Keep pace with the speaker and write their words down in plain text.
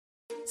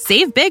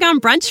Save big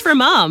on brunch for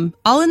mom,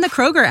 all in the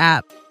Kroger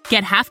app.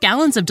 Get half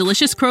gallons of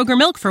delicious Kroger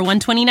milk for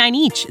 $1.29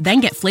 each.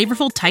 Then get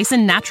flavorful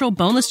Tyson natural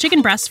boneless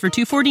chicken breasts for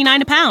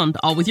 $2.49 a pound,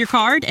 all with your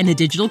card and a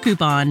digital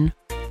coupon.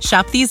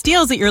 Shop these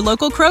deals at your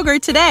local Kroger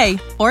today,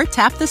 or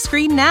tap the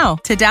screen now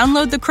to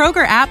download the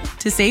Kroger app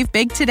to save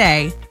big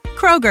today.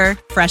 Kroger,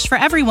 fresh for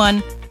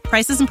everyone.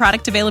 Prices and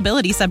product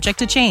availability subject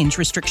to change.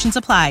 Restrictions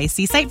apply.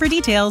 See site for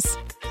details.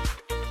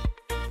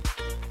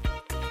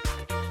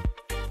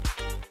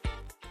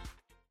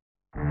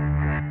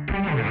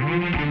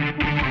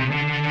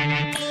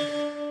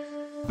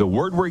 The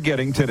word we're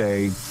getting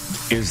today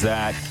is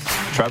that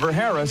Trevor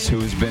Harris,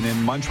 who's been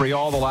in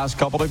Montreal the last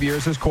couple of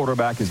years as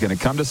quarterback, is going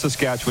to come to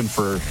Saskatchewan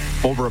for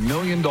over $1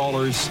 million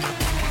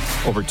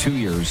over 2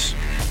 years.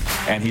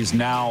 And he's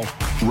now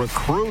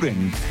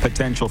recruiting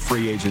potential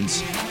free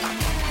agents.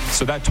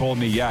 So that told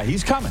me, yeah,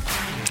 he's coming.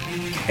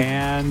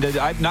 And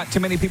not too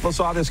many people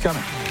saw this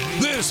coming.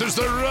 This is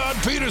the Rod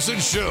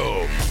Peterson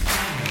Show.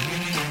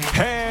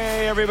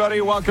 Hey,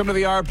 everybody. Welcome to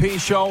the RP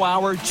Show,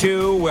 Hour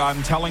 2.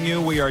 I'm telling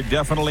you, we are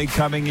definitely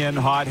coming in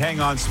hot. Hang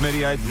on,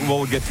 Smitty.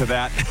 We'll get to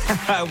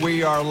that.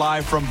 We are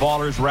live from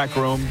Ballers Rec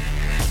Room.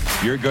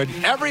 You're good.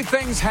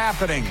 Everything's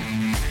happening.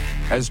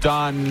 As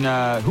Don,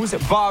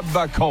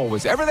 Bob Cole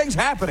was. Everything's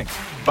happening,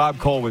 Bob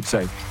Cole would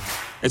say.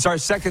 It's our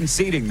second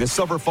seating. The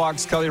Silver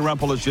Fox, Kelly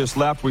Rempel, has just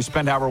left. We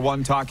spent hour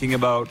 1 talking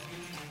about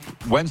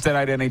Wednesday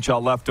night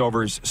NHL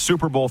leftovers,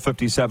 Super Bowl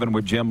 57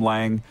 with Jim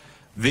Lang.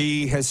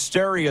 The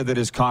hysteria that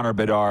is Connor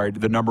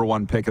Bedard, the number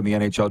 1 pick in the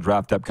NHL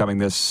draft upcoming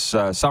this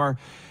summer.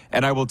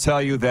 And I will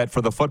tell you that for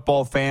the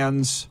football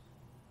fans,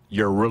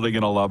 you're really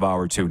going to love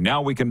Hour 2.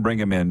 Now we can bring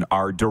him in.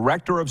 Our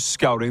director of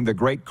scouting, the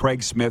great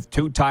Craig Smith,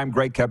 2-time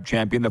Grey Cup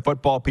champion. The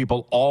football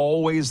people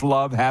always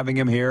love having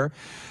him here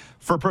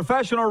for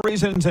professional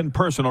reasons and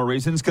personal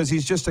reasons because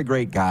he's just a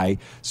great guy.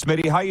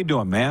 Smitty, how you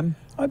doing, man?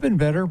 I've been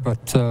better,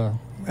 but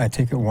I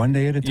take it one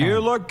day at a time. You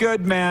look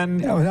good, man.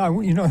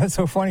 Yeah, that's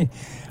so funny.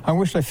 I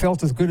wish I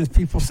felt as good as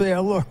people say I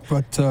look,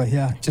 but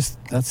that's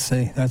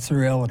the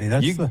reality.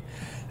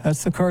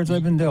 That's the cards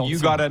I've been dealt. You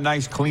got a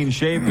nice clean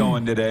shave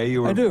going today.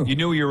 I do. You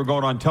knew you were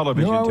going on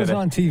television today. I was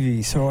on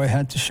TV, so I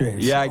had to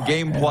shave. Yeah,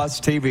 Game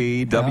Plus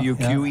TV,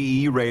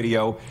 WQEE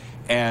Radio,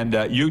 and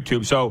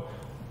YouTube. So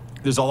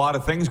there's a lot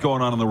of things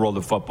going on in the world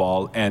of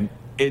football, and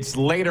it's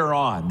later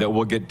on that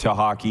we'll get to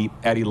hockey.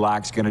 Eddie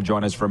Lack's going to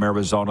join us from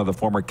Arizona, the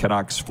former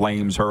Canucks,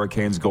 Flames,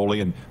 Hurricanes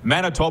goalie, and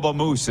Manitoba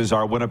Moose is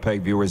our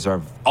Winnipeg viewers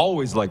I've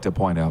always liked to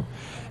point out.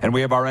 And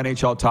we have our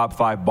NHL top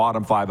 5,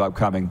 bottom 5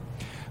 upcoming.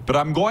 But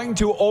I'm going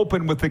to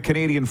open with the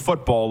Canadian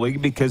Football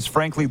League because,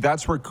 frankly,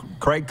 that's where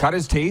Craig cut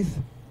his teeth.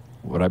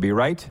 Would I be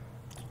right?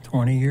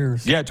 20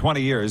 years. Yeah,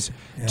 20 years.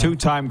 Yeah.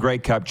 2-time Grey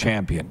Cup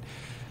champion.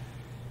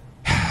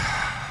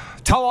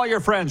 Tell all your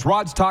friends,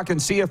 Rod's talking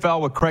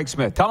CFL with Craig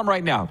Smith. Tell them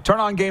right now. Turn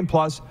on Game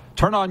Plus,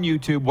 turn on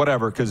YouTube,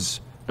 whatever,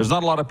 because there's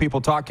not a lot of people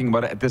talking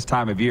about it at this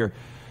time of year,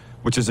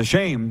 which is a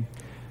shame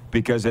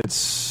because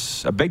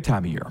it's a big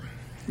time of year.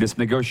 This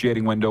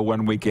negotiating window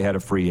 1 week ahead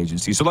of free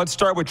agency. So let's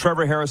start with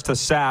Trevor Harris to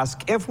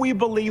Sask. If we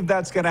believe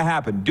that's going to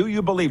happen, do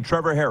you believe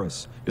Trevor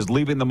Harris is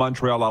leaving the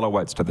Montreal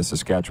Alouettes to the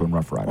Saskatchewan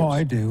Roughriders? Oh,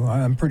 I do.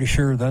 I'm pretty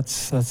sure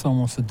that's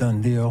almost a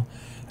done deal.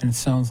 And it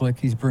sounds like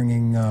he's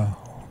bringing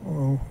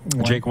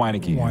Jake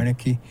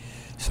Weineke.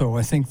 So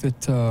I think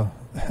that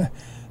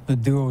the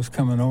duo is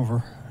coming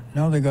over.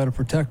 Now they got to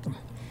protect them.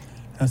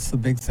 That's the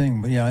big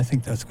thing. But, yeah, I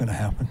think that's going to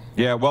happen.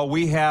 Yeah, well,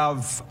 we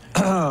have...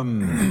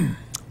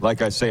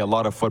 like I say, a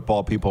lot of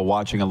football people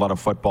watching, a lot of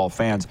football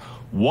fans.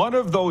 One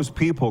of those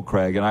people,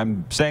 Craig, and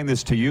I'm saying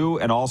this to you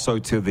and also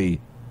to the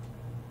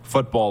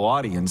football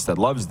audience that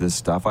loves this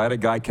stuff. I had a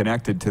guy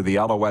connected to the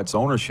Alouettes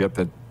ownership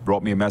that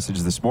wrote me a message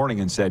this morning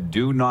and said,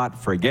 do not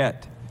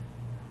forget,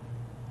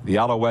 the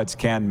Alouettes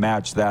can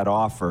match that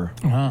offer.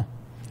 Uh-huh.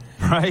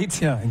 Right?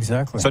 Yeah,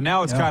 exactly. So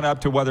now it's kind of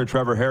up to whether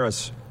Trevor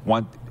Harris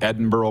wants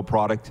Edinburgh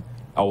product,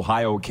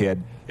 Ohio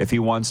kid, if he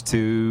wants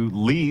to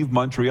leave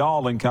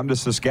Montreal and come to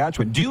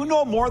Saskatchewan. Do you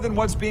know more than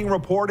what's being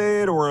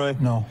reported? Or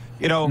No.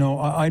 No,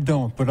 I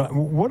don't. But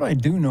what I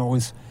do know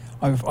is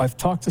I've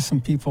talked to some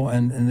people,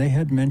 and they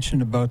had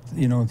mentioned about,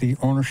 the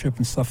ownership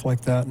and stuff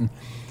like that. And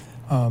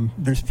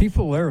there's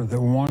people there that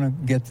want to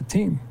get the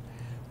team.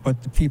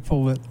 But the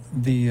people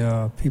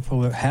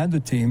that had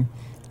the team,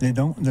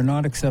 they're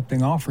not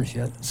accepting offers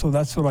yet. So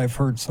that's what I've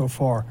heard so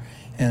far.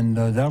 And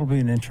that'll be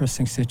an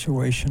interesting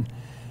situation.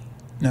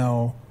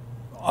 Now,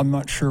 I'm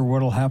not sure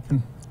what'll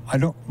happen.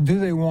 Do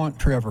they want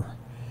Trevor?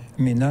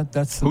 I mean,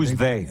 that's the Who's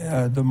they?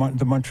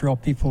 The Montreal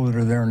people that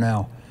are there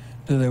now.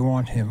 Do they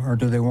want him, or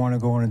do they want to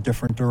go in a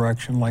different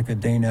direction, like a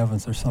Dane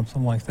Evans or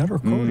something like that, or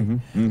Cody?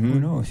 Who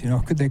knows?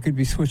 They could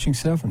be switching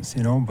sevens.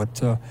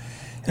 But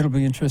it'll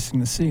be interesting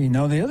to see.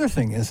 Now, the other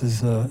thing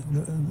is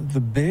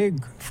the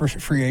big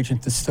free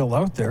agent that's still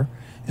out there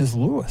is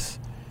Lewis.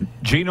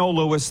 Geno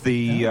Lewis,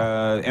 the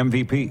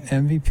MVP.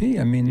 MVP.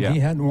 I mean, he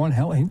had one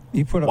hell.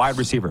 He put up wide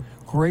receiver.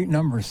 Great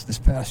numbers this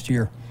past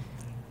year.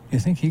 You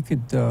think he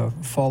could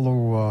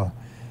follow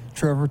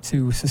Trevor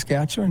to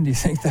Saskatchewan? Do you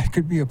think that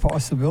could be a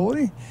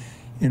possibility?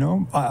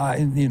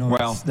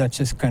 That's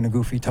just kind of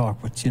goofy talk.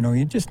 But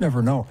you just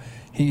never know.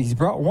 He's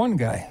brought one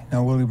guy.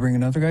 Now will he bring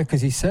another guy?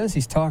 Because he says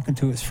he's talking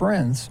to his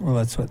friends. Well,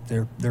 that's what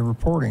they're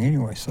reporting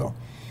anyway. So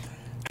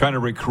trying to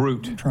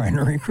recruit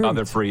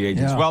other free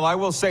agents. Yeah. Well, I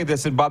will say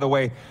this, and by the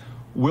way,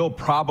 we'll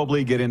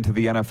probably get into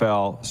the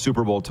NFL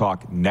Super Bowl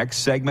talk next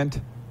segment,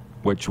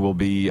 which will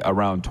be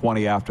around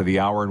 20 after the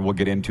hour, and we'll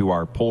get into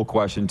our poll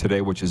question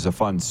today, which is a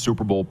fun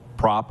Super Bowl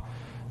prop.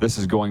 This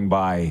is going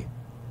by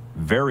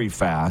very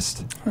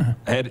fast,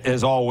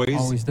 as always.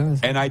 Always does.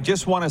 And I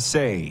just want to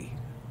say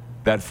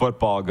that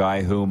football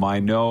guy whom I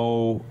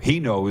know, he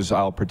knows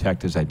I'll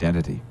protect his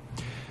identity.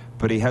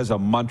 But he has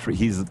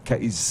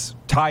he's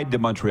tied to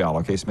Montreal,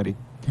 okay, Smitty?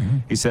 Mm-hmm.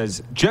 He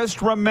says,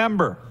 just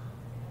remember,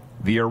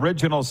 the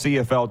original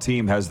CFL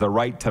team has the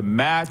right to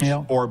match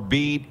or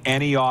beat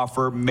any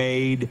offer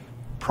made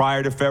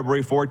prior to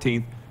February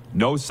 14th.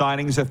 No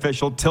signings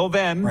official till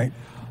then. Right.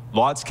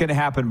 Lots can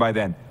happen by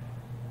then.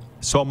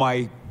 So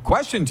my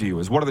question to you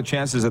is, what are the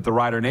chances that the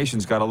Rider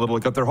Nation's got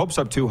their hopes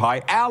up too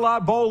high, a la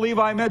Bo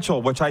Levi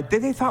Mitchell, which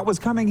they thought was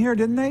coming here,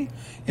 didn't they?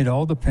 It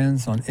all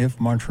depends on if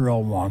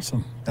Montreal wants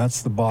him.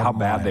 That's the bottom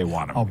line. How bad they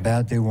want him. How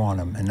bad they want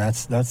him. And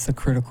that's the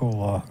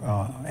critical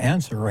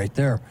answer right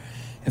there.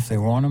 If they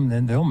want him,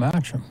 then they'll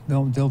match him.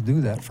 They'll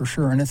do that for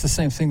sure. And it's the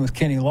same thing with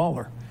Kenny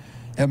Lawler.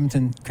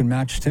 Edmonton can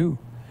match too.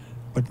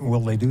 But will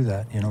they do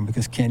that?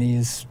 Because Kenny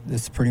is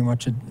pretty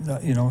much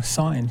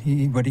signed.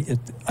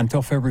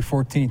 Until February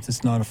 14th,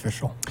 it's not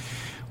official.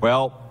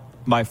 Well,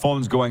 my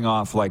phone's going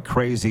off like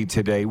crazy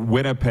today.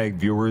 Winnipeg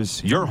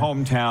viewers, your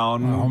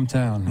hometown. My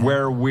hometown. Yeah.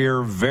 Where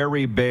we're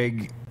very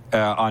big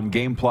on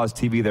Game Plus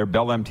TV. There,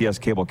 Bell MTS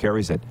Cable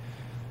carries it.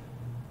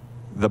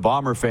 The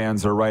Bomber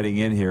fans are writing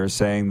in here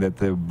saying that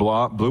the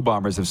Blue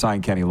Bombers have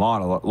signed Kenny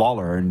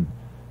Lawler, and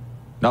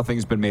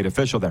nothing's been made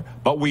official there.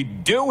 But we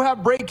do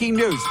have breaking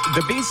news.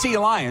 The BC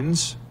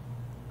Lions,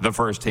 the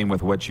first team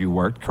with which you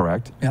worked,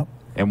 correct? Yep.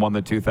 And won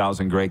the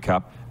 2000 Grey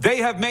Cup. They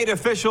have made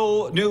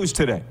official news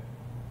today.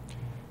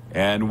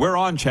 And we're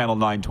on Channel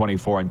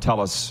 924 and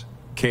TELUS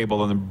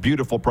Cable in the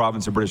beautiful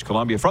province of British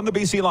Columbia. From the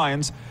BC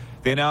Lions,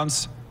 they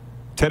announced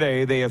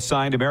today they have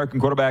signed American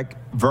quarterback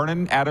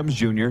Vernon Adams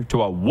Jr.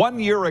 to a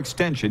one-year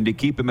extension to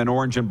keep him in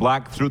orange and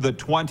black through the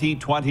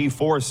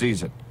 2024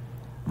 season.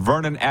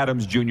 Vernon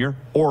Adams Jr.,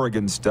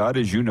 Oregon stud,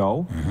 as you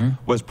know,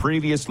 was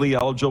previously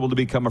eligible to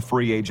become a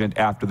free agent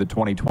after the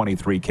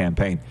 2023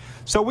 campaign.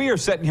 So we are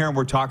sitting here and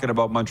we're talking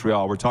about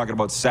Montreal, we're talking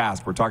about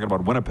Sask, we're talking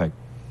about Winnipeg.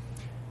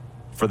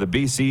 For the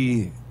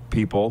BC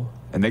people,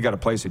 and they got a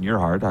place in your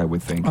heart, I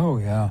would think. Oh,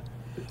 yeah.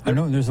 I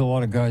know there's a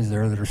lot of guys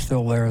there that are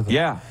still there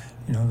that,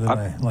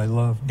 I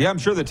love. Yeah, I'm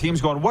sure the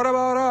team's going, what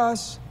about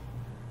us?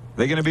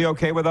 They going to be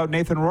okay without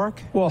Nathan Rourke?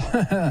 Well,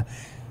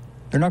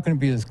 they're not going to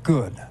be as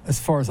good as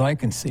far as I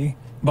can see.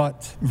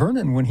 But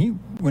Vernon,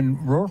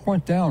 when Rourke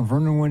went down,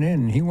 Vernon went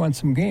in and he won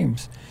some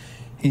games.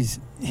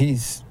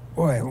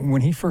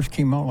 When he first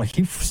came out,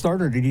 he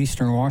started at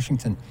Eastern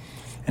Washington,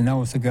 and that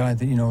was the guy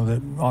that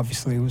that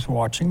obviously was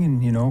watching,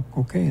 and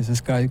okay, is this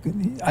guy?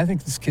 I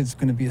think this kid's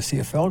going to be a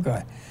CFL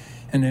guy.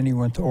 And then he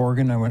went to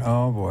Oregon. I went,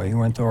 oh boy, he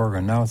went to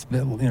Oregon. Now it's a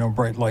bit,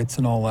 bright lights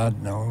and all that.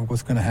 No,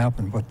 what's going to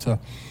happen? But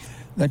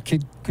that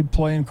kid could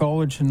play in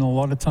college, and a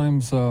lot of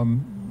times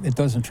it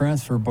doesn't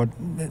transfer, but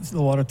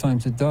a lot of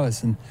times it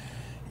does. And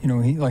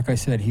he, like I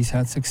said, he's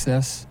had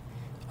success.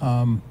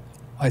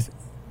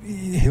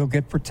 He'll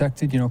get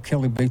protected.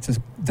 Kelly Bates has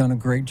done a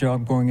great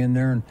job going in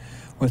there, and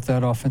with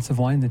that offensive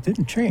line that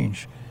didn't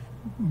change.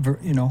 They're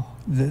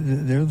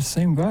the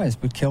same guys,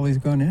 but Kelly's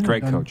gone in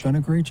and done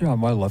a great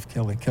job. I love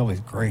Kelly.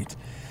 Kelly's great,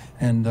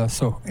 and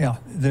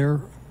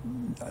they're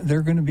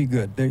going to be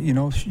good.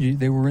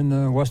 They were in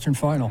the Western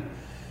Final,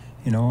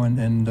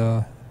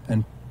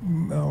 and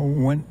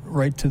went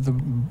right to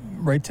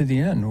the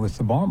end with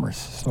the Bombers.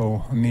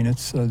 So I mean,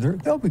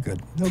 they'll be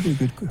good. They'll be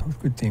a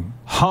good team.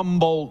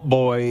 Humboldt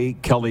boy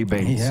Kelly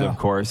Bates, of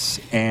course,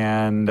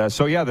 and the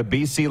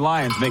BC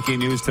Lions making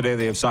news today.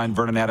 They have signed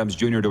Vernon Adams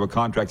Jr. to a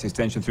contract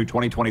extension through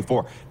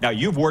 2024. Now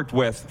you've worked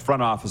with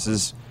front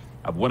offices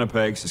of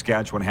Winnipeg,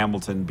 Saskatchewan,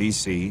 Hamilton,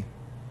 BC.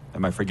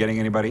 Am I forgetting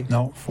anybody?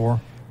 No,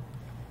 4.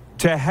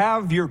 To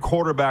have your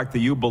quarterback that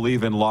you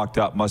believe in locked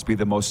up must be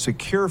the most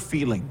secure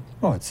feeling.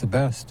 Oh, it's the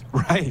best.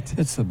 Right.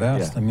 It's the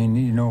best. Yeah. I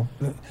mean,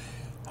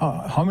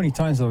 how many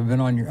times have I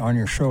been on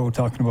your show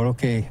talking about,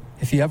 okay,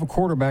 if you have a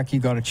quarterback, you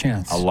got a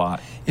chance. A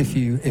lot. If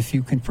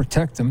you can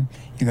protect him,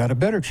 you got a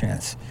better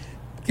chance.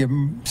 Give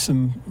him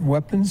some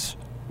weapons,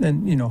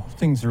 then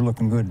things are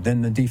looking good.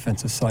 Then the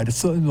defensive side,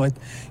 it's like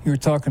you were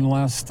talking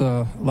last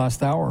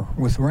hour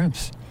with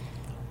Remps.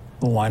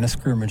 The line of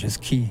scrimmage is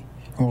key.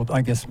 Well,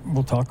 I guess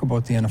we'll talk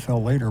about the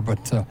NFL later,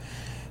 but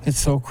it's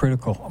so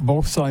critical,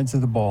 both sides of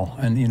the ball.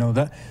 And,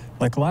 that,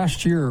 like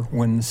last year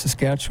when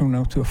Saskatchewan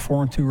went out to a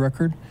 4-2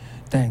 record,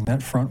 dang,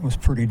 that front was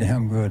pretty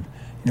damn good.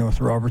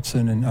 With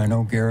Robertson, and I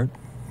know Garrett,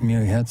 he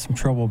had some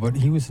trouble, but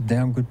he was a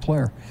damn good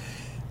player.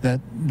 That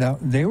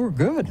they were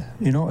good,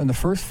 in the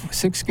first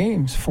 6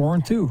 games,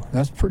 4-2.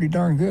 That's pretty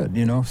darn good,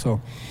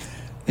 so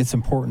it's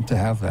important to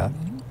have that.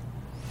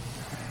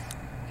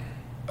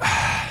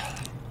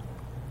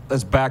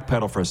 let's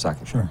backpedal for a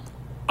second. Sure.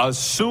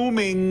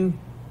 Assuming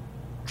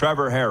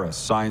Trevor Harris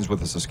signs with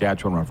the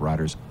Saskatchewan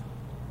Roughriders,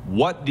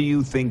 what do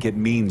you think it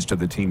means to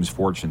the team's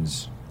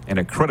fortunes in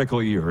a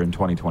critical year in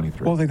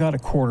 2023? Well, they got a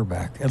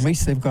quarterback. At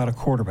least they've got a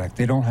quarterback.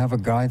 They don't have a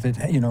guy that,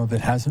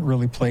 that hasn't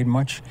really played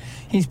much.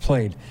 He's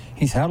played.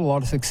 He's had a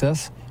lot of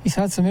success. He's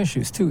had some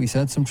issues, too. He's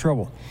had some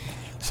trouble.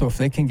 So if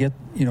they can get,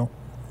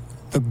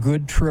 the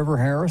good Trevor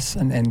Harris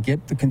and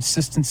get the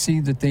consistency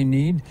that they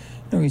need,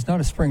 he's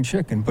not a spring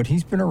chicken, but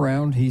he's been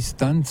around. He's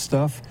done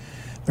stuff.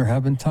 There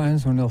have been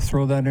times when they'll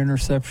throw that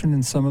interception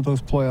in some of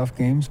those playoff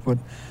games, but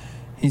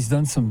he's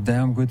done some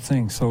damn good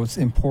things, so it's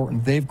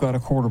important. They've got a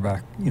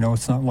quarterback.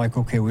 It's not like,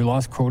 okay, we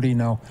lost Cody,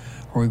 now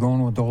are we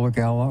going with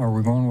Dolagala? Are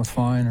we going with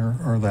Fine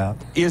or that?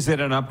 Is it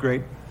an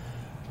upgrade?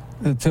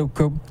 To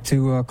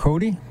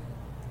Cody?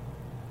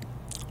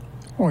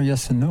 Well,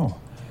 yes and no.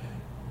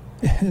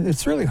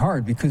 It's really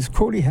hard because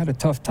Cody had a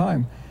tough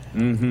time.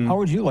 Mm-hmm. How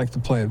would you like to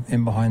play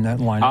in behind that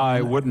line?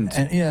 I wouldn't.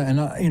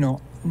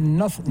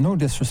 No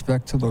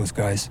disrespect to those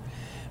guys.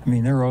 I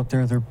mean, they're out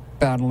there, they're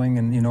battling,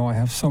 and, I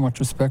have so much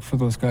respect for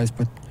those guys,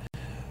 but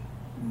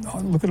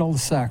look at all the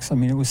sacks. I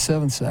mean, it was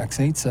 7 sacks,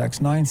 8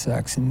 sacks, 9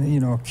 sacks,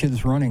 and,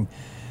 kids running.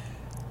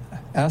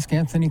 Ask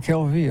Anthony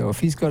Calvillo. If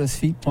he's got his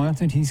feet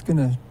planted, he's going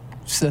to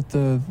set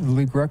the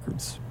league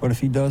records. But if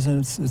he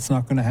doesn't, it's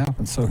not going to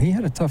happen. So he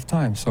had a tough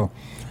time. So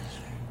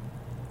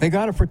they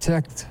got to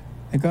protect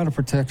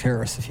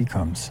Harris if he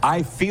comes.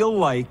 I feel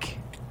like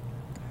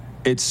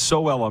it's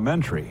so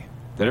elementary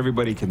that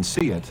everybody can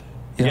see it.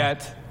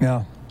 Yet,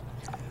 I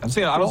don't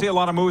see a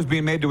lot of moves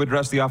being made to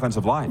address the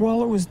offensive line.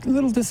 Well, it was a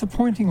little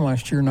disappointing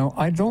last year. Now,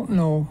 I don't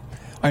know.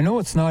 I know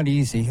it's not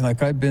easy.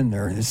 Like, I've been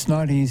there. It's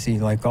not easy.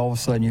 Like, all of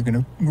a sudden, you're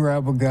going to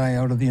grab a guy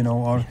out of the,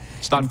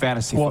 it's not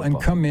fantasy football.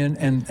 And come in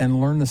and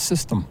learn the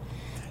system.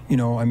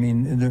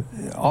 The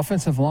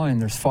offensive line,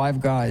 there's 5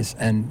 guys,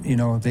 and,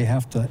 they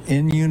have to,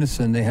 in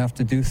unison, they have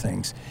to do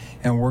things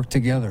and work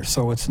together.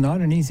 So it's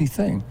not an easy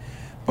thing.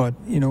 But,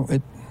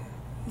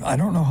 I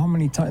don't know how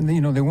many times,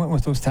 they went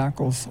with those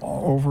tackles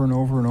over and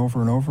over and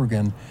over and over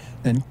again.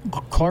 And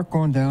Clark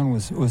going down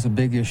was a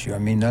big issue. I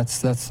mean,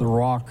 that's the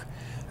rock.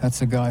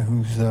 That's a guy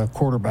who's a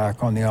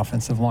quarterback on the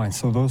offensive line.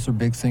 So those are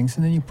big things.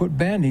 And then you put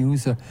Bandy,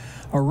 who's a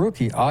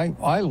rookie.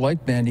 I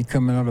like Bandy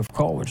coming out of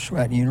college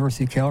at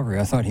University of Calgary.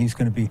 I thought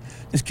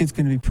this kid's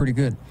going to be pretty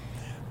good.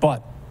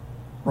 But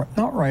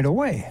not right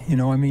away.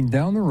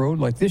 Down the road,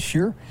 like this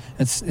year,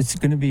 it's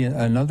going to be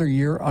another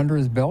year under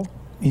his belt.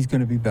 He's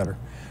going to be better.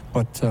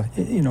 But,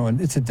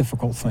 it's a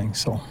difficult thing,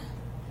 so.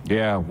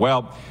 Yeah,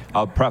 well,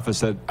 I'll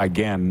preface it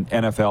again.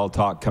 NFL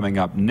talk coming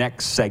up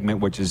next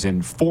segment, which is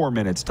in 4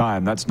 minutes'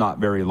 time. That's not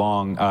very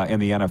long in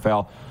the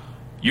NFL.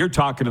 You're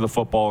talking to the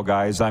football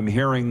guys. I'm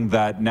hearing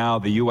that now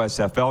the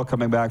USFL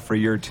coming back for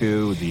year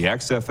 2, the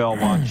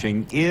XFL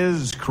launching,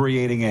 is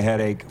creating a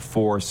headache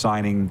for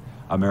signing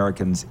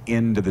Americans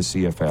into the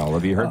CFL.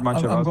 Have you heard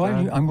much about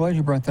that? I'm glad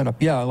you brought that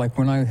up. Yeah, like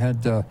when I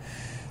had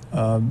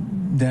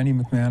Danny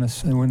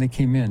McManus, and when they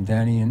came in,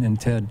 Danny and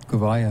Ted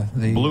Gavaya,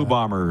 the Blue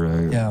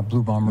Bomber.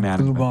 Blue Bomber.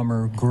 Blue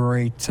Bomber,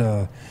 great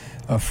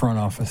front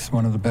office,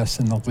 one of the best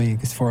in the league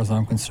as far as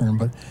I'm concerned.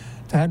 But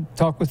I had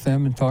talked with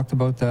them and talked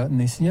about that,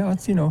 and they said, yeah,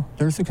 it's,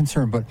 there's a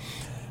concern. But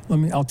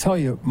I'll tell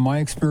you my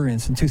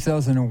experience in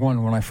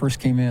 2001 when I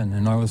first came in,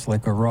 and I was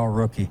like a raw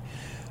rookie,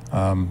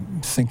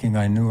 thinking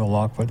I knew a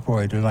lot, but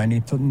boy, did I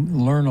need to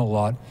learn a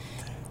lot.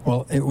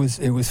 Well, it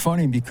was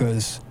funny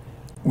because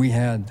we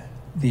had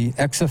the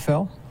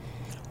XFL,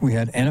 we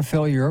had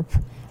NFL Europe,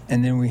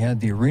 and then we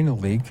had the Arena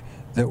League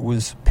that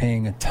was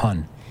paying a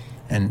ton.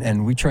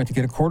 And we tried to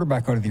get a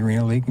quarterback out of the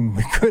Arena League, and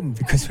we couldn't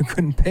because we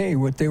couldn't pay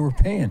what they were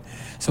paying.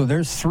 So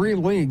there's 3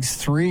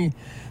 leagues,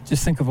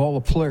 just think of all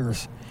the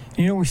players.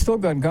 We still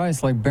got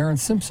guys like Barron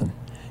Simpson.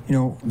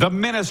 The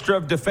Minister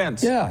of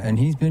Defense. Yeah, and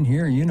he's been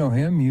here. You know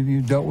him.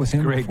 You dealt with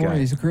him great before. Guy.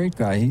 He's a great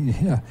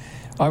guy.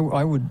 I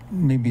would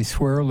maybe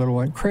swear a little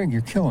like, Craig,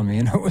 you're killing me.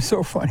 It was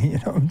so funny.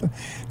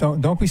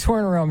 Don't be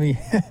swearing around me.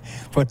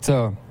 But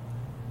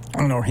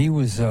he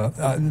was.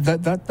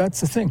 That's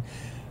the thing.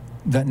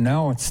 That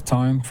now it's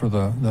time for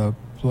the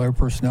player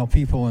personnel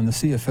people in the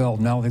CFL.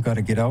 Now they've got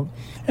to get out,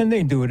 and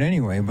they do it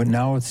anyway. But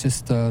now it's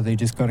just they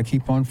just got to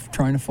keep on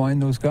trying to find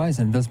those guys,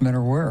 and it doesn't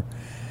matter where.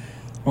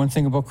 One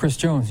thing about Chris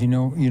Jones, I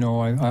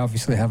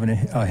obviously have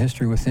a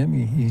history with him.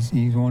 He's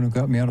the one who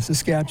got me out of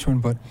Saskatchewan,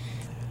 but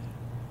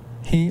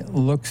he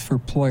looks for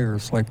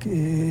players. Like,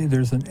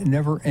 there's a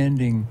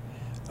never-ending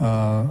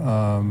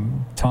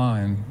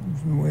time,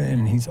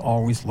 and he's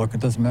always looking.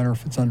 It doesn't matter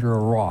if it's under a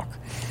rock.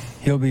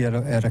 He'll be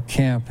at a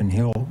camp, and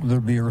there'll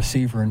be a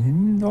receiver, and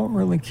he don't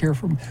really care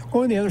for him.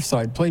 Go on the other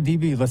side, play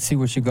DB. Let's see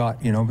what you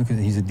got, because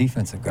he's a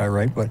defensive guy,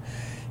 right? But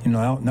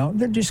now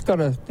they just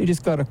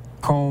gotta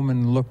comb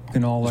and look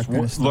and all that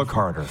kind of stuff. Look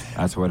harder.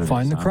 That's what it is.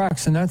 Find the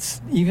cracks, and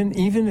that's even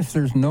if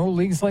there's no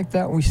leagues like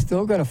that, we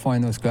still got to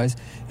find those guys.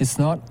 It's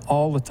not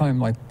all the time.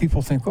 Like,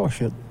 people think, oh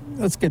shit,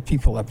 let's get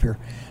people up here.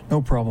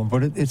 No problem.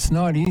 But it's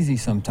not easy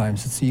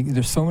sometimes.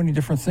 There's so many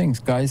different things.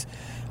 Guys,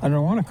 I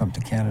don't want to come to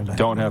Canada.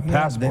 Don't have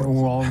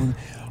passports.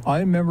 I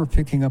remember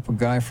picking up a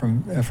guy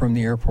from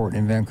the airport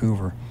in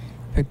Vancouver.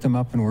 Picked him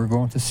up, and we're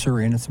going to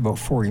Surrey, and it's about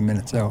 40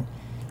 minutes out.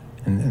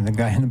 And the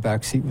guy in the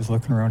back seat was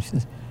looking around. He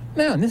says,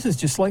 "Man, this is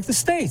just like the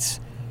States.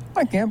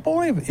 I can't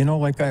believe it."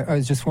 I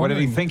was just wondering.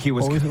 What did he think he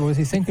was? What was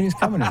he thinking he's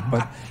coming in?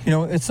 But,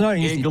 it's not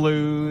easy.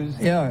 Igloos.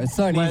 Yeah, it's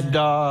not easy. Sled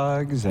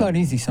dogs. It's not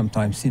easy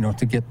sometimes,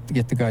 to get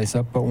the guys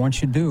up. But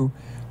once you do,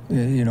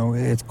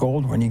 it's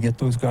gold when you get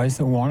those guys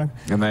that want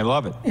to. And they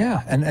love it.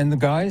 Yeah, and the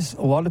guys,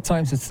 a lot of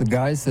times it's the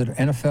guys that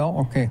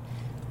NFL, okay,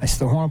 I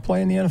still want to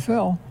play in the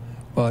NFL,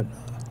 but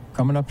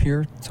coming up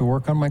here to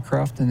work on my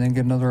craft and then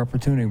get another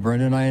opportunity.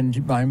 Brendan and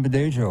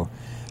Badejo,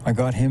 I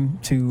got him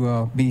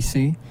to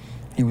BC.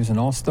 He was an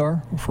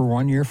all-star for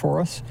 1 year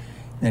for us,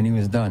 and he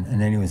was done. And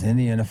then he was in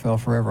the NFL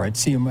forever. I'd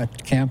see him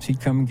at camps.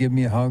 He'd come and give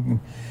me a hug. And,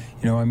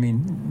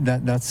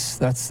 that's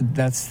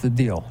the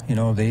deal.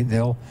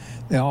 They'll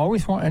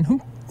always want. And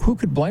who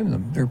could blame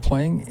them? They're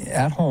playing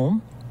at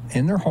home,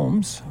 in their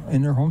homes,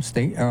 in their home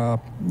state,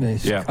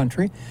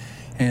 country,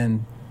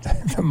 and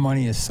the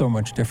money is so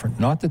much different.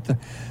 Not that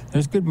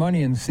there's good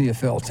money in the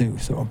CFL too.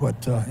 So, but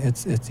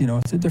it's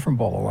a different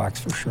ball of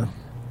wax for sure.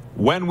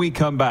 When we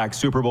come back,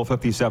 Super Bowl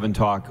 57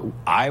 talk,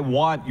 I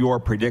want your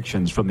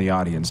predictions from the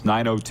audience.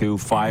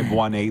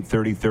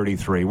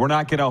 902-518-3033. We're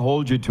not going to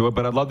hold you to it,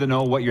 but I'd love to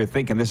know what you're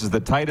thinking. This is the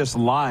tightest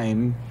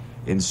line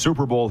in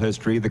Super Bowl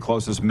history, the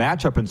closest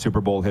matchup in Super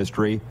Bowl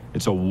history.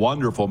 It's a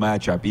wonderful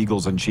matchup.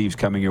 Eagles and Chiefs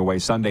coming your way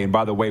Sunday. And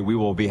by the way, we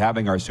will be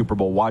having our Super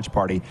Bowl watch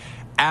party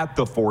at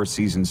the Four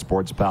Seasons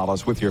Sports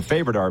Palace with your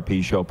favorite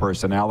RP show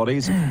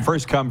personalities.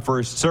 First come,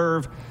 first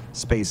serve.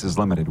 Space is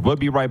limited. We'll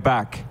be right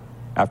back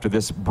after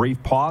this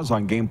brief pause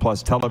on Game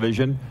Plus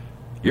Television,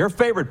 your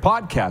favorite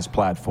podcast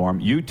platform,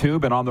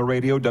 YouTube, and on the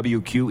radio,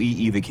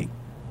 WQEE The Key.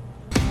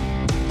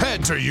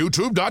 Head to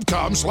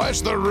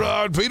youtube.com/The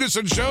Rod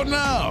Peterson Show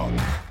now.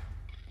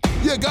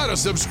 You gotta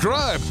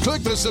subscribe.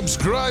 Click the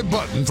subscribe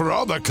button for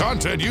all the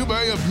content you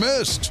may have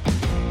missed.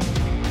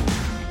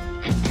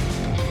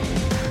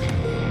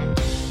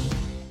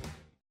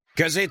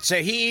 Cause it's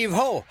a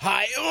heave-ho,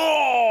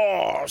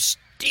 hi-oh,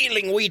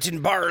 stealing wheat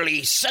and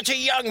barley, such a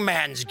young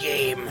man's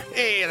game.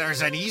 Hey,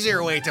 there's an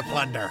easier way to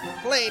plunder.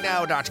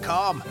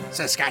 PlayNow.com,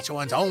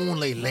 Saskatchewan's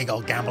only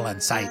legal gambling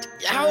site.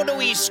 How do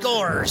we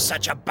score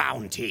such a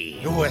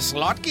bounty? With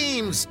slot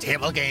games,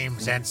 table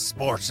games, and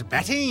sports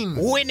betting.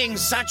 Winning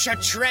such a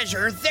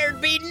treasure, there'd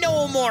be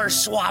no more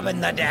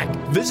swabbing the deck.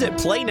 Visit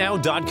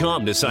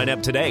PlayNow.com to sign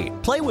up today.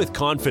 Play with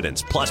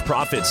confidence, plus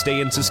profits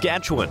stay in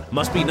Saskatchewan.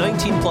 Must be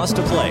 19 plus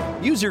to play.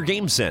 Use your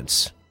game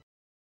sense.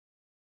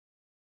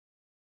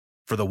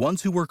 For the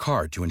ones who work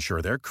hard to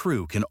ensure their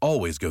crew can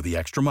always go the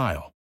extra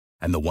mile,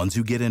 and the ones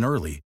who get in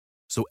early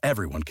so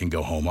everyone can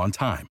go home on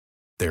time,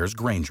 there's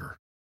Grainger,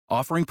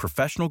 offering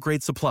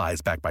professional-grade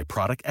supplies backed by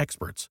product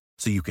experts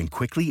so you can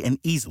quickly and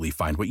easily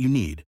find what you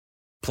need.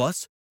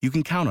 Plus, you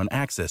can count on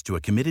access to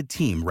a committed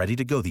team ready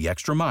to go the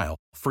extra mile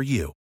for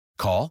you.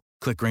 Call,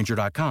 click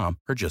Grainger.com,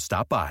 or just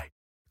stop by.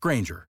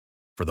 Grainger,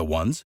 for the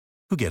ones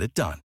who get it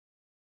done.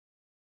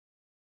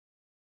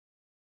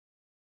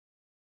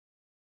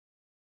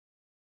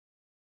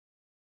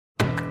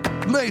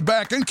 Laid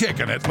back and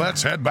kicking it.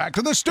 Let's head back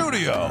to the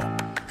studio.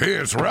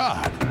 Here's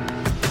Rod.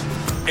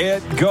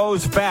 It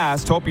goes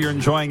fast. Hope you're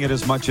enjoying it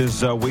as much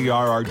as we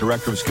are. Our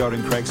director of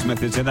scouting, Craig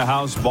Smith, is in the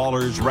house.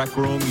 Ballers Rec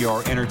Room,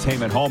 your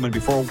entertainment home. And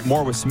before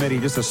more with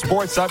Smitty, just a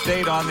sports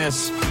update on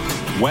this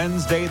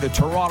Wednesday. The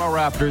Toronto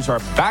Raptors are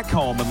back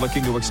home and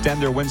looking to extend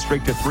their win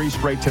streak to 3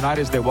 straight tonight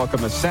as they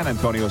welcome the San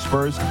Antonio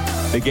Spurs.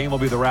 The game will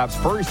be the Raps'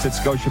 first at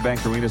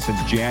Scotiabank Arena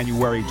since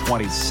January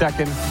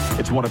 22nd.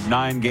 It's one of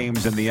 9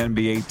 games in the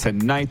NBA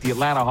tonight. The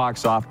Atlanta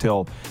Hawks off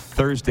till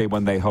Thursday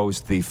when they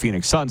host the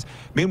Phoenix Suns.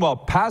 Meanwhile,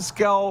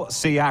 Pascal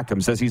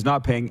Siakam says he's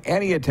not paying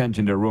any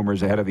attention to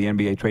rumors ahead of the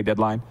NBA trade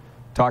deadline.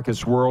 Talk has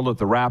swirled that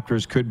the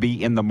Raptors could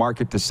be in the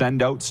market to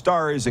send out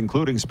stars,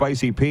 including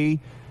Spicy P,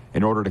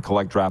 in order to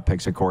collect draft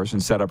picks, of course,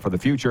 and set up for the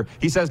future.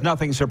 He says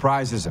nothing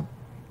surprises him,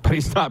 but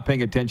he's not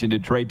paying attention to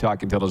trade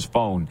talk until his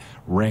phone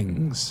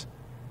rings.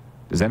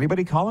 Does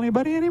anybody call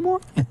anybody anymore?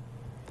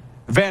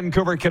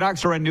 Vancouver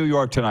Canucks are in New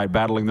York tonight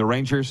battling the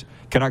Rangers.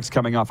 Canucks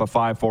coming off a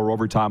 5-4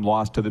 overtime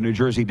loss to the New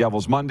Jersey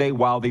Devils Monday,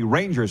 while the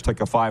Rangers took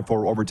a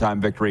 5-4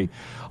 overtime victory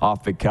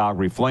off the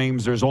Calgary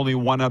Flames. There's only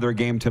one other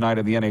game tonight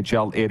in the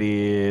NHL. It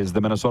is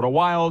the Minnesota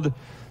Wild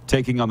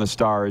taking on the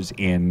Stars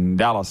in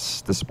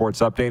Dallas. The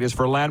sports update is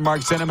for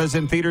Landmark Cinemas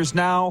in theaters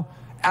now.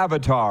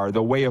 Avatar,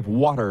 The Way of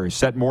Water,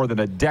 set more than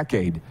a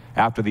decade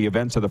after the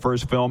events of the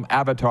first film.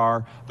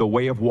 Avatar, The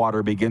Way of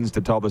Water begins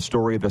to tell the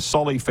story of the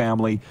Sully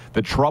family,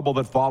 the trouble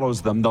that follows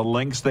them, the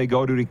lengths they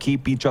go to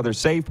keep each other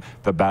safe,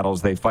 the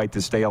battles they fight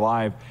to stay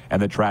alive,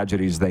 and the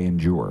tragedies they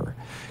endure.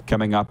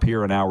 Coming up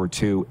here in hour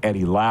 2,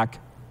 Eddie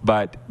Lack.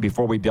 But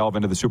before we delve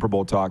into the Super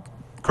Bowl talk,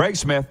 Craig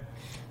Smith,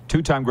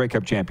 2-time Grey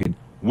Cup champion,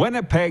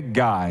 Winnipeg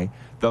guy,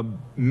 the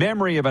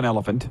memory of an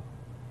elephant,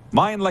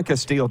 mind like a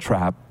steel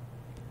trap,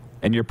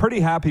 And you're pretty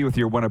happy with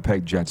your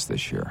Winnipeg Jets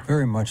this year.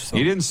 Very much so.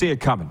 You didn't see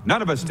it coming.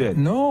 None of us did.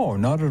 No,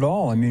 not at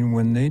all. I mean,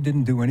 when they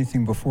didn't do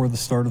anything before the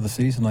start of the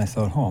season, I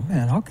thought, oh,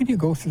 man, how could you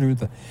go through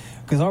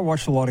because I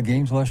watched a lot of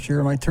games last year,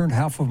 and I turned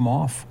half of them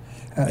off.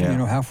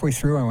 Halfway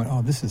through, I went,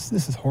 oh, this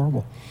is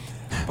horrible.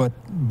 But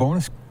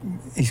Bonus,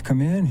 he's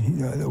come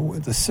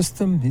in, the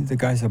system, the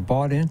guys have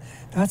bought in.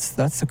 That's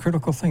the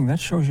critical thing. That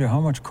shows you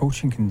how much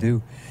coaching can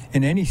do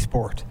in any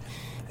sport.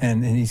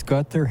 And he's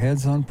got their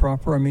heads on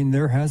proper. I mean,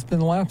 there has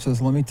been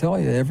lapses, let me tell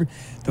you.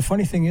 The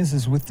funny thing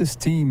is with this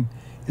team,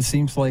 it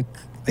seems like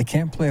they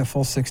can't play a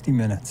full 60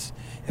 minutes.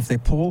 If they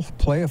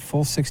play a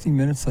full 60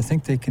 minutes, I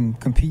think they can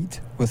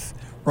compete with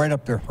right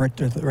up there, right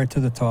to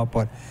the top.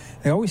 But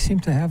they always seem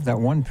to have that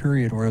one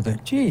period where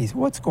geez,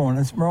 what's going on?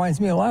 This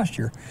reminds me of last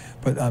year.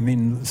 But, I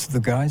mean,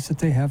 the guys that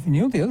they have,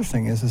 the other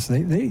thing is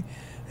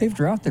they've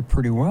drafted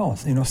pretty well.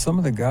 Some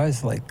of the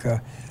guys like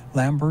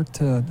Lambert,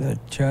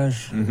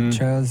 Chaz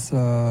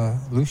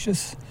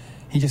Lucius,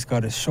 he just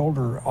got his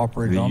shoulder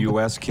operated on. The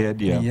U.S.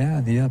 kid,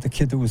 Yeah, the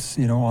kid that was,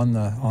 on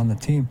the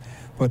team.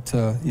 But,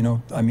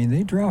 I mean,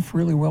 they draft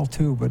really well,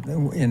 too. But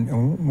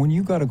when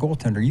you got a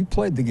goaltender, you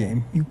played the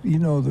game. You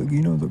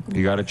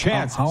got a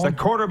chance. It's like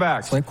quarterbacks.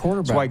 It's like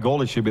quarterback. That's why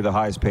goalie should be the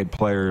highest paid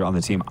player on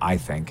the team, I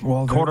think.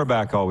 Well,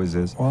 quarterback always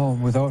is. Well,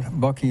 without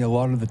Bucky, a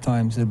lot of the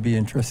times it'd be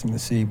interesting to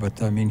see.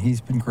 But, I mean,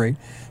 he's been great.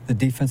 The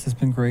defense has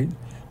been great.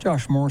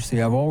 Josh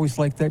Morrissey, I've always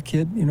liked that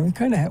kid. He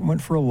kind of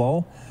went for a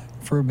lull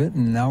for a bit,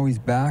 and now he's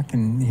back,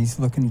 and he's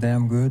looking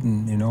damn good.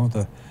 And,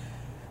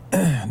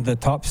 the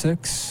top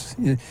six,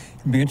 it'd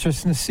be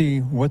interesting to see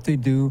what they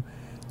do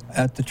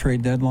at the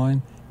trade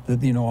deadline.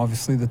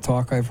 Obviously the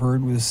talk I've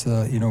heard was,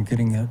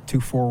 getting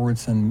 2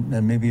 forwards and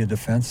maybe a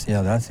defense.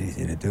 Yeah, that's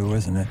easy to do,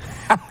 isn't it?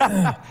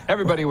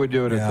 Everybody would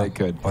do it if they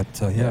could. But,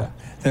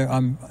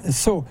 it's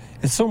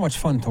so much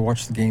fun to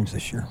watch the games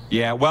this year.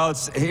 Yeah, well,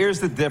 here's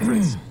the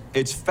difference.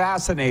 It's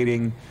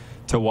fascinating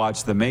to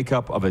watch the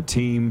makeup of a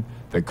team,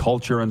 the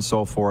culture and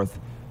so forth,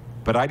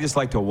 but I just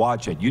like to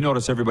watch it. You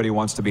notice everybody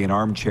wants to be an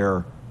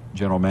armchair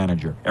general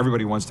manager.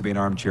 Everybody wants to be an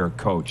armchair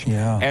coach.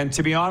 Yeah. And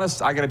to be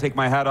honest, I got to take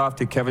my hat off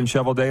to Kevin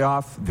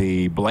Cheveldayoff,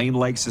 the Blaine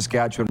Lake,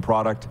 Saskatchewan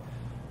product.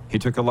 He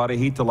took a lot of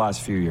heat the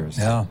last few years.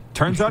 Yeah.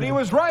 Turns out he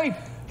was right.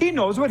 He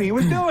knows what he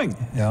was doing.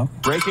 Yeah.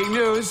 Breaking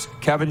news,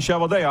 Kevin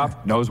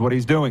Cheveldayoff knows what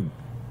he's doing.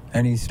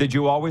 And Did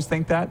you always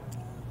think that?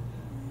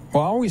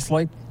 Well, I always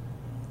liked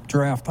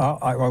draft.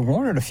 I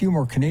wanted a few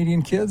more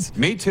Canadian kids.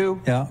 Me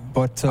too. Yeah,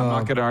 but I'm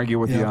not going to argue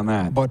with you on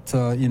that. But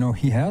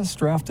he has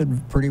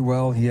drafted pretty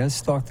well. He has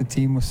stocked the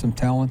team with some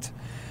talent.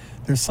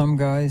 There's some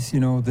guys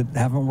that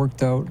haven't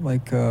worked out,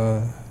 like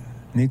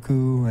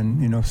Niku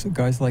and some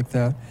guys like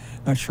that.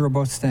 Not sure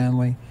about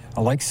Stanley.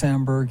 I like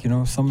Sandberg.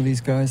 Some of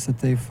these guys that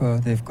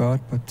they've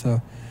got,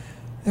 but.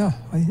 Yeah,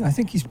 I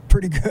think he's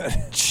pretty good.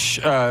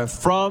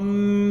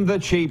 From the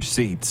cheap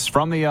seats,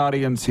 from the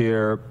audience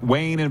here,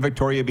 Wayne in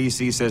Victoria,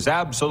 BC says,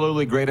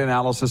 absolutely great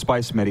analysis by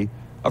Smitty.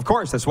 Of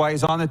course, that's why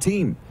he's on the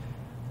team.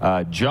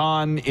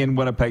 John in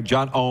Winnipeg,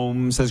 John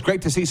Ohm, says,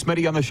 great to see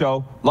Smitty on the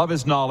show. Love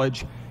his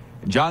knowledge.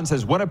 John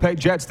says, Winnipeg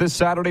Jets this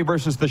Saturday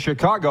versus the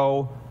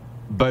Chicago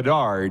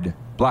Bedard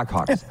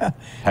Blackhawks.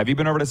 Have you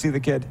been over to see the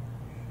kid?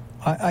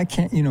 I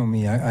can't,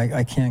 me,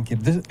 I can't get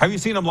this. Have you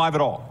seen him live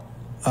at all?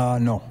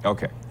 No.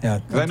 Okay. Yeah.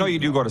 Because I know you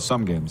do go to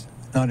some games.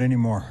 Not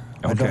anymore.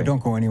 Okay. I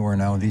don't go anywhere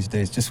now these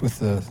days, just with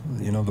the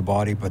the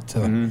body. But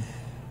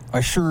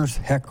I sure as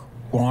heck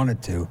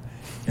wanted to.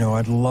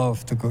 I'd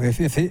love to go.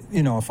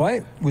 If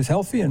I was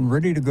healthy and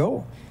ready to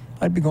go,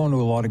 I'd be going to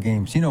a lot of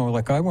games.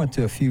 Like I went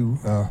to a few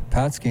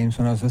Pats games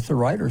when I was with the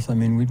Riders. I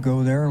mean, we'd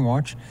go there and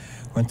watch.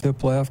 Went to a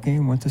playoff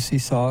game. Went to see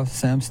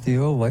Sam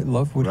Steele.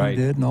 Loved what he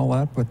did and all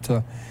that.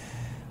 But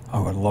I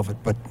would love it.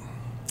 But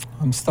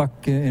I'm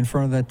stuck in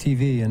front of that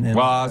TV. And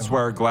well, that's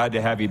where we're glad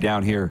to have you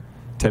down here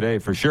today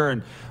for sure.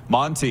 And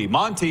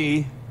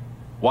Monty,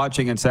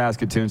 watching in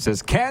Saskatoon,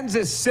 says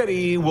Kansas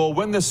City will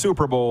win the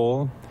Super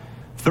Bowl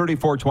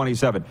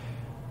 34-27.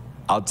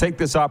 I'll take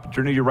this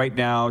opportunity right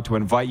now to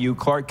invite you.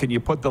 Clark, can you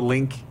put the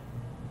link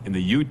in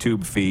the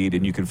YouTube feed,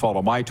 and you can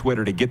follow my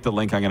Twitter to get the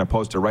link. I'm going to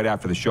post it right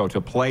after the show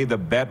to play the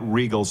Bet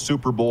Regal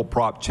Super Bowl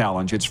Prop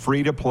Challenge. It's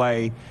free to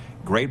play.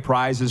 Great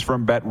prizes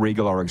from Bet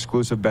Regal, our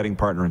exclusive betting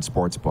partner in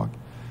Sportsbook.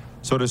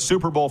 So to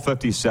Super Bowl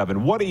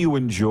 57, what do you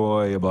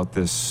enjoy about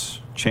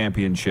this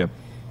championship?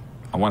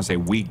 I want to say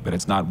week, but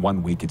it's not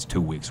 1 week, it's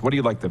 2 weeks. What do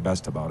you like the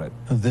best about it?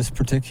 This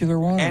particular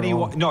one?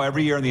 No,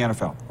 every year in the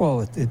NFL.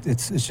 Well,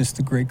 it's just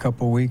a great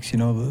couple of weeks.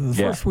 The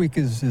first week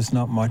is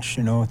not much.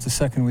 It's the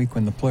second week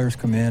when the players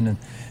come in and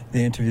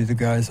they interview the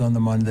guys on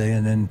the Monday,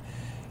 and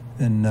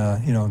then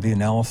the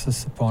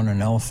analysis upon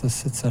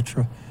analysis,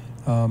 etc.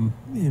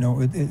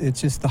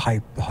 It's just the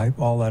hype,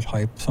 all that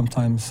hype.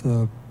 Sometimes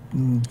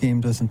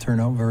game doesn't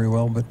turn out very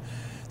well, but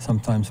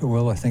sometimes it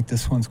will. I think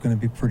this one's going to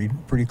be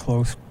pretty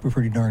close,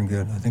 pretty darn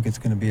good. I think it's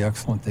going to be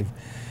excellent. They've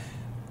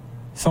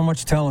so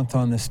much talent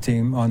on this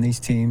team, on these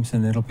teams,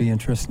 and it'll be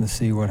interesting to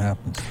see what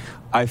happens.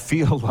 I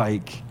feel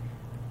like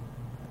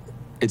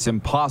it's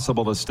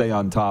impossible to stay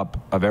on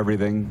top of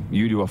everything.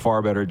 You do a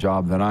far better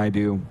job than I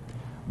do.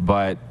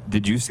 But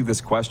did you see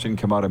this question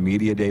come out of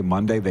Media Day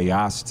Monday? They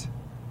asked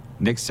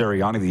Nick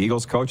Sirianni, the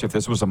Eagles coach, if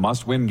this was a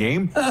must-win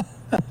game.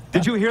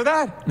 Did you hear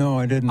that? No,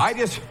 I didn't. I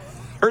just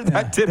heard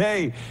that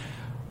today.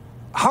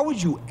 How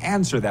would you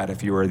answer that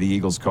if you were the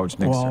Eagles coach,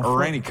 Nick,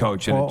 or any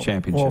coach in a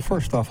championship? Well,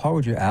 first off, how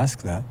would you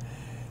ask that?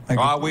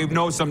 Like, we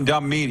know some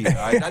dumb media.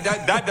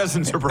 That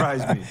doesn't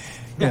surprise me.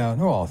 Yeah,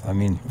 well, I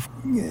mean,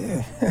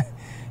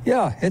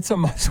 yeah, it's a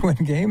must-win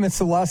game. It's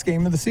the last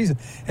game of the season.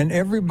 And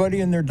everybody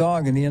and their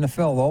dog in the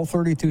NFL, all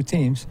 32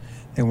 teams,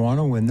 they want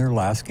to win their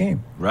last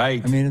game.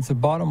 Right. I mean, it's a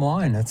bottom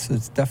line. It's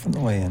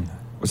definitely.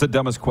 What's the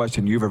dumbest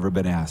question you've ever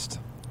been asked?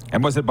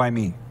 And was it by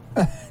me?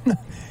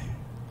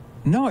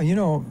 No,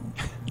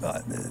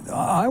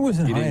 I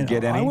wasn't you didn't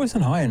get any? I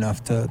wasn't high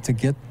enough to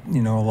get, a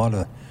lot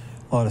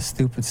of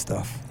stupid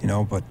stuff,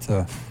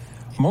 but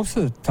most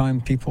of the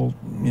time people,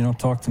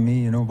 talk to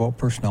me, about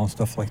personnel and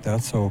stuff like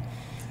that. So,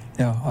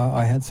 yeah,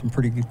 I had some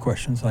pretty good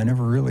questions. I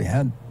never really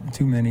had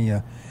too many.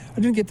 I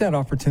didn't get that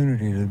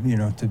opportunity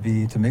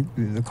to make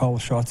the call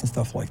of shots and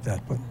stuff like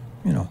that. But,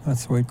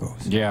 that's the way it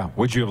goes. Yeah.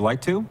 Would you have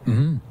liked to?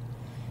 Mm-hmm.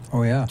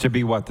 Oh, yeah. To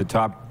be what, the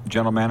top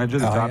general manager,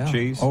 the top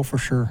cheese? Oh, for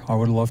sure. I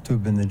would have loved to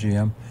have been the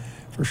GM,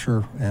 for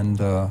sure. And,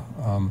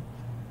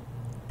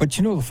 but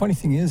the funny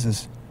thing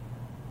is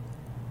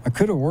I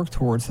could have worked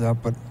towards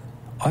that, but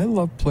I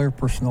love player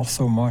personnel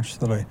so much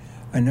that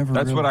I never.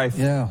 That's really, what I.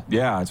 Yeah.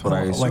 Yeah, that's what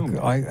I assumed.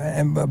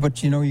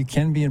 But you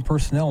can be in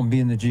personnel and be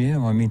in the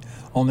GM. I mean,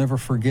 I'll never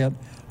forget.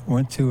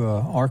 Went to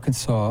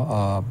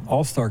Arkansas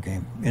All-Star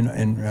game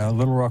in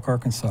Little Rock,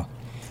 Arkansas.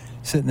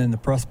 Sitting in the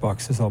press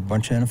box, there's a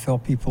bunch of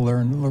NFL people there,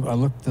 and I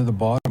looked to the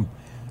bottom.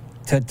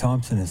 Ted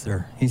Thompson is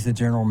there. He's the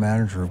general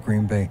manager of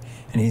Green Bay,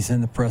 and he's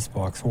in the press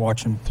box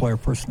watching player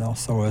personnel.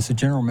 So as a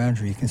general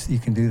manager, you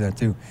can do that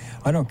too.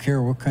 I don't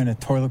care what kind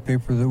of toilet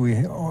paper that we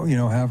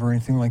have or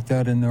anything like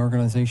that in the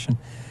organization.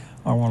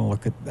 I want to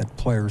look at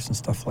players and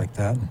stuff like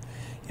that,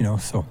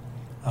 and so.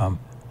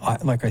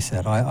 Like I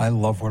said, I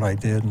love what I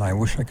did, and I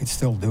wish I could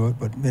still do it,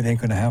 but it ain't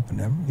going to happen,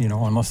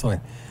 unless I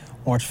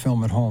watch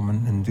film at home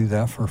and do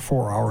that for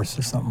 4 hours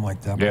or something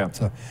like that. Yeah.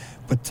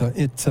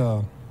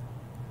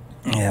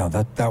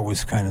 That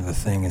was kind of the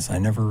thing, is I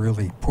never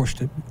really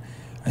pushed it.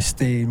 I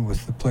stayed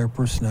with the player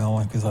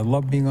personnel because I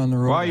love being on the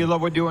road. Well, you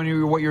love what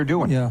you're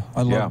doing. Yeah,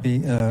 I love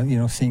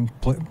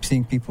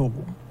seeing people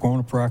going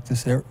to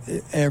practice.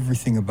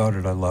 Everything about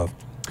it I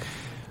loved.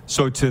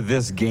 So to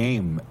this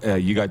game,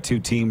 you got two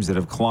teams that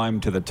have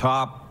climbed to the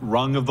top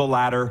rung of the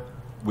ladder.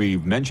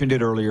 We've mentioned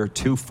it earlier,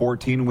 2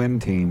 14-win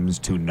teams,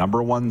 2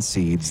 number 1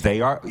 seeds.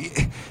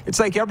 It's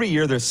like every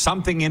year there's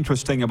something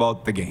interesting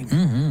about the game.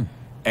 Mm-hmm.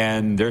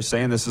 And they're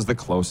saying this is the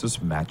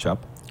closest matchup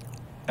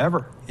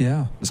ever.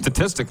 Yeah.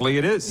 Statistically,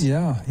 it is.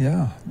 Yeah.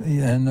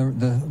 And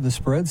the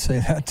spreads say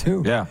that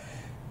too. Yeah.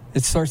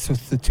 It starts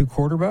with the 2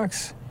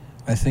 quarterbacks.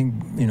 I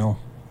think,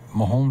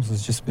 Mahomes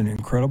has just been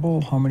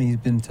incredible. How many? He's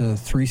been to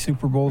 3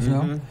 Super Bowls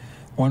now,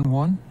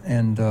 won.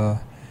 And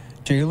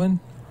Jalen,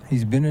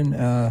 he's been in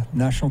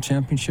national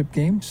championship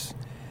games.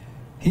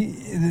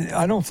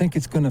 I don't think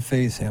it's going to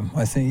faze him.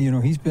 I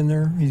think, he's been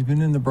there. He's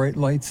been in the bright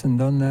lights and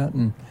done that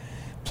and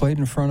played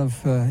in front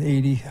of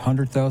 80,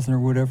 100,000 or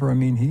whatever. I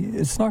mean,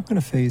 it's not going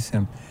to faze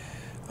him.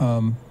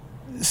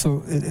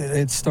 So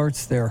it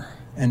starts there,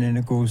 and then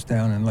it goes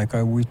down. And like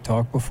we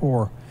talked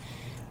before,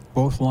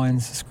 both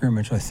lines of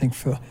scrimmage, I think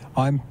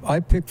I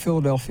picked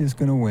Philadelphia's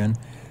going to win.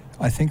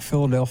 I think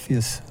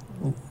Philadelphia's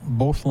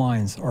both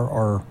lines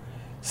are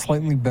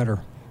slightly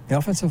better. The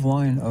offensive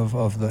line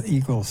of the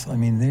Eagles, I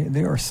mean,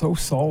 they are so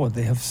solid.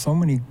 They have so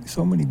many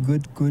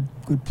good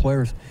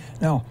players.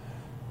 Now,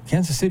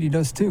 Kansas City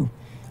does too.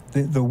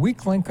 The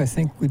weak link, I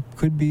think,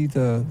 could be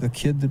the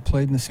kid that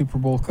played in the Super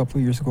Bowl a couple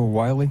of years ago,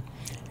 Wiley.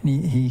 And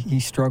he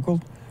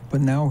struggled,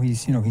 but now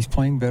he's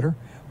playing better.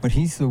 But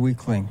he's the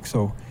weak link.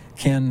 So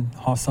can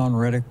Hassan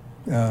Reddick,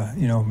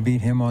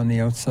 beat him on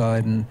the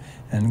outside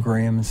and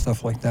Graham and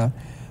stuff like that?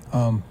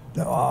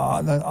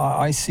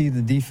 I see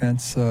the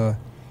defense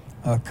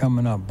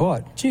coming up.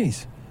 But,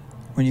 geez,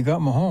 when you got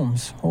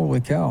Mahomes,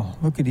 holy cow,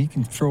 he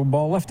can throw a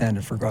ball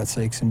left-handed, for God's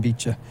sakes, and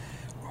beat you,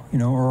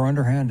 or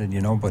underhanded,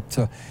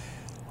 But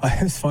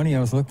it's funny, I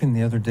was looking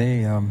the other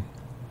day.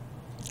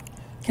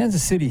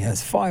 Kansas City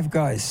has 5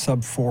 guys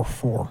sub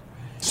 4.4.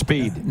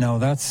 Speed. Now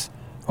that's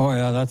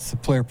the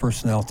player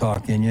personnel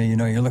talking.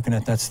 You're looking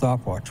at that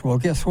stopwatch. Well,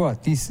 guess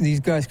what? These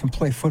guys can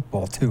play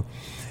football too,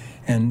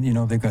 and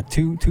they've got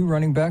two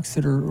running backs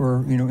that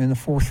are in the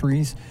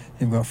 4.3s.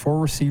 They've got 4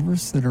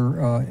 receivers that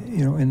are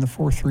in the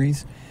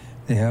 4.3s.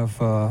 They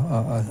have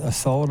a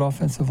solid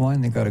offensive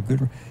line. They got a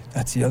good.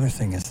 That's the other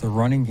thing, is the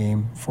running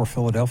game for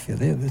Philadelphia.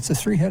 It's a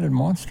 3-headed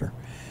monster.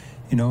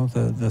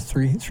 The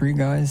three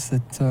guys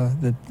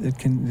that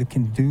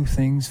can do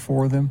things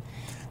for them,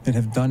 that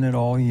have done it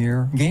all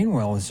year.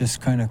 Gainwell has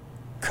just kind of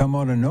come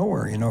out of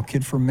nowhere, a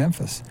kid from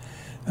Memphis,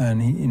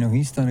 and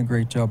he's done a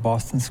great job.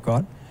 Boston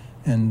Scott,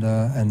 and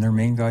their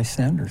main guy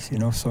Sanders.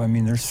 So I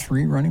mean, there's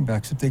 3 running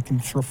backs that they can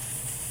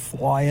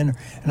fly in,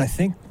 and I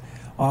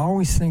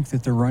always think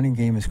that the running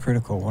game is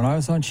critical. When I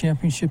was on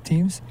championship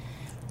teams,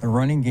 The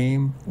running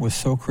game was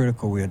so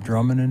critical. We had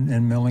Drummond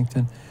and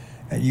Millington.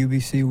 At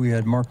UBC, we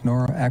had Mark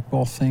Nora,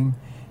 Akbal Singh,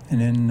 and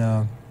then,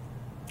 of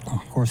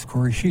course,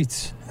 Corey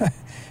Sheets.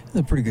 He's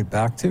a pretty good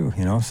back, too,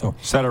 so.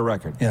 Set a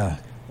record. Yeah.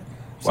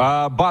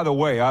 By the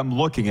way, I'm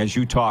looking as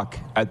you talk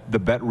at the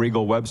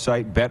BetRegal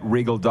website,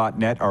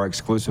 betregal.net, our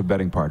exclusive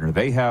betting partner.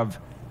 They have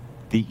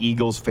the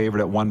Eagles favored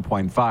at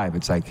 1.5.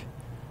 It's like,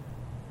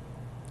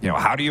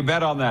 how do you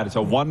bet on that? It's a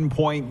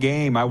 1-point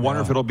game. I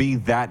wonder if it'll be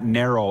that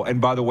narrow. And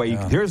by the way,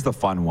 here's the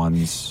fun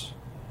ones.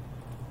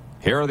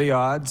 Here are the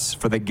odds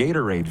for the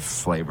Gatorade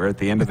flavor at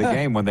the end of the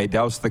game when they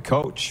douse the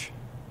coach.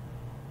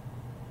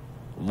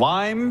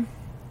 Lime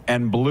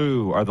and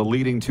blue are the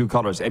leading two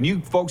colors. And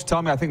you folks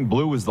tell me, I think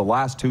blue was the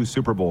last two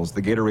Super Bowls.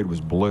 The Gatorade was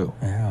blue.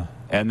 Yeah.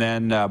 And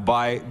then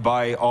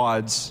by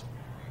odds,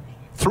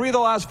 3 of the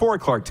last 4,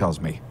 Clark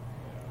tells me,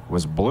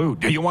 was blue.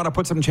 Do you want to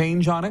put some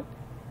change on it?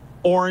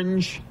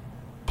 Orange,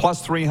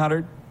 plus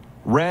 300.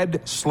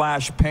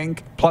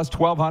 Red/pink, plus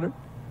 1,200.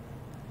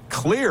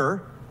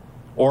 Clear,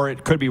 or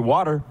it could be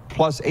water,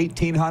 plus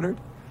 1,800.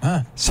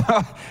 So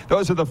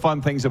those are the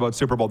fun things about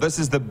Super Bowl. This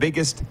is the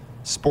biggest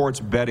sports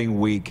betting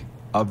week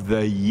of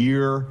the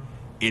year.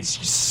 It's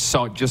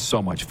just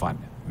so much fun,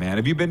 man.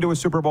 Have you been to a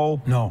Super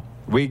Bowl? No.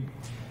 We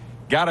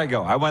gotta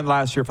go. I went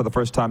last year for the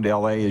first time to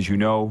LA, as you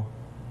know.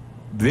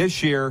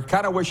 This year,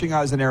 kind of wishing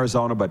I was in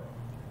Arizona, but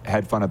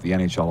had fun at the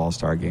NHL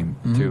All-Star game,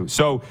 too.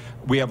 So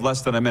we have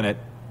less than a minute.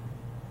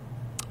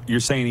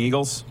 You're saying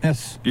Eagles?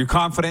 Yes. You're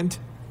confident?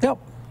 Yep.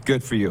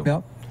 Good for you.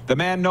 Yep. The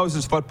man knows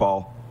his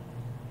football.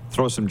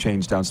 Throw some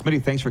change down.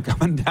 Smitty, thanks for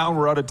coming down.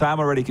 We're out of time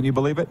already. Can you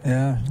believe it?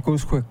 Yeah, it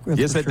goes quick.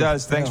 Yes, it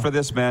does. Thanks for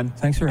this, man.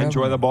 Thanks for having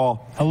Enjoy me. the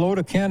ball. Hello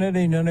to Canada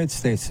and the United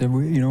States.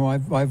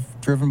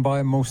 I've driven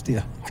by most of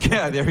you.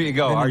 Yeah, there you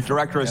go. Our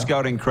director of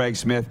scouting, Craig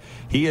Smith.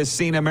 He has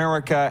seen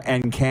America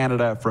and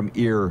Canada from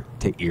ear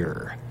to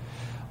ear.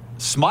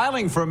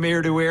 Smiling from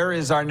ear to ear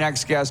is our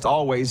next guest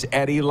always,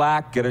 Eddie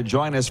Lack. Going to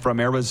join us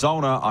from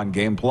Arizona on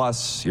Game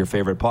Plus, your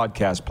favorite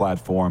podcast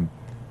platform,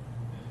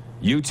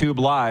 YouTube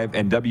Live,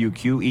 and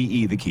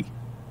WQEE The Key.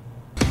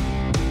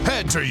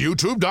 Head to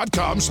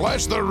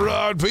youtube.com/The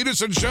Rod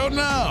Peterson Show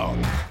now.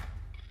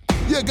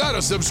 You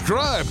gotta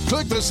subscribe.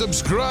 Click the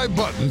subscribe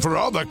button for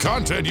all the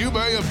content you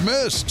may have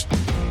missed.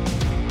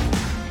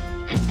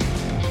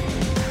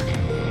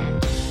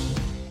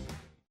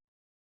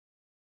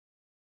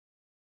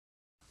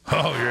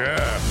 Oh,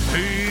 yeah,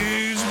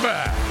 he's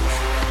back.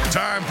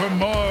 Time for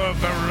more of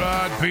The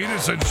Rod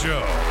Peterson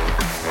Show.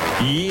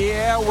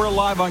 Yeah, we're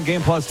live on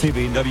Game Plus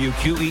TV and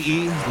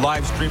WQEE,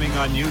 live streaming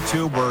on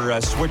YouTube.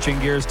 We're switching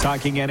gears,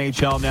 talking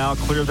NHL now.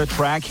 Clear the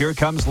track. Here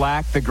comes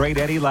Lack, the great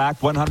Eddie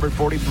Lack,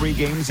 143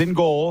 games in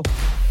goal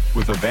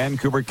with the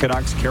Vancouver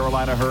Canucks,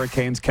 Carolina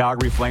Hurricanes,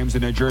 Calgary Flames,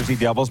 and New Jersey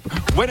Devils.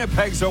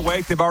 Winnipeg's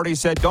awake. They've already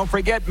said, don't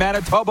forget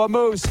Manitoba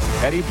Moose.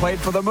 Eddie played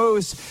for the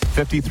Moose,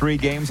 53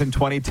 games in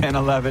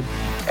 2010-11.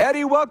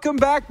 Eddie, welcome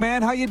back,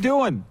 man. How you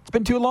doing? It's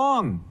been too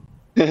long.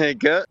 Hey,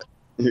 good.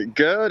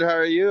 Good. How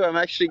are you? I'm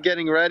actually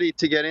getting ready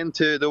to get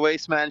into the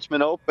Waste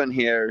Management Open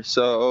here.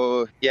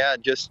 So, yeah,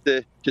 just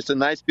a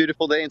nice,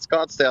 beautiful day in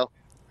Scottsdale.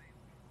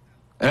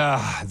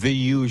 The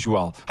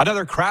usual.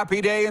 Another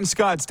crappy day in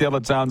Scottsdale,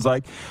 it sounds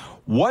like.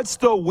 What's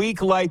the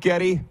week like,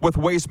 Eddie, with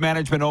Waste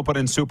Management Open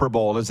and Super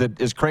Bowl? Is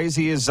it as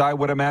crazy as I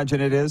would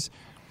imagine it is?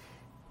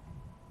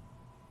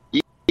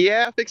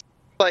 Yeah, it's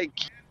like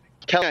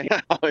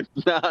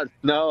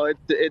no,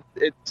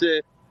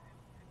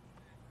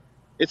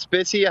 it's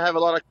busy. I have a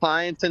lot of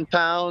clients in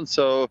town,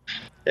 so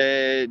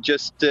I'm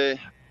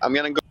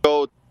gonna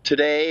go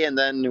today, and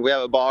then we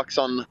have a box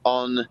on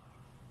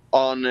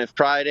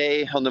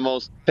Friday on the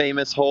most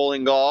famous hole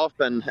in golf,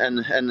 and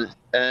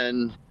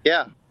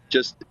yeah.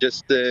 Just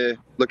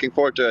looking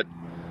forward to it.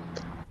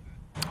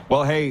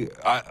 Well, hey,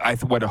 I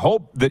would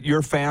hope that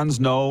your fans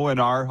know and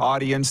our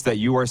audience that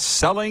you are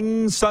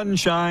selling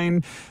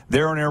sunshine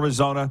there in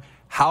Arizona.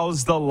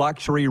 How's the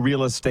luxury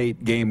real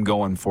estate game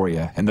going for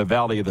you in the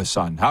Valley of the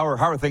Sun? How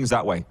are things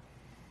that way?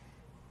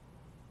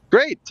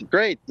 Great.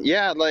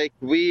 Yeah, like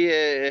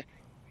we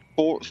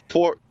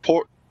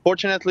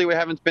fortunately, we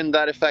haven't been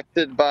that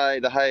affected by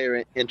the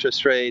higher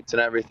interest rates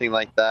and everything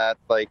like that.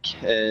 Like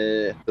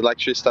the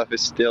luxury stuff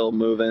is still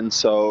moving.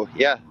 So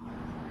yeah,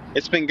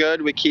 it's been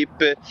good. We keep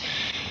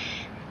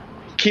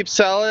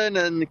selling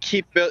and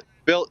keep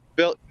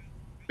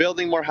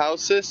building more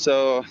houses.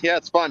 So yeah,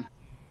 it's fun.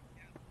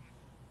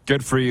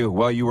 Good for you.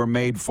 Well, you were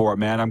made for it,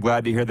 man. I'm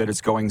glad to hear that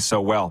it's going so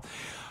well.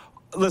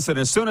 Listen,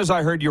 as soon as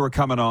I heard you were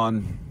coming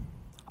on,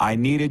 I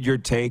needed your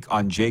take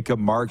on Jacob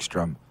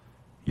Markstrom,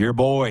 your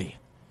boy.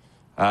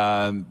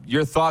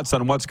 Your thoughts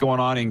on what's going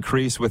on in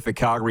Crease with the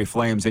Calgary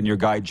Flames and your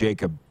guy,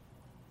 Jacob?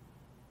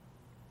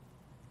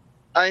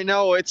 I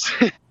know it's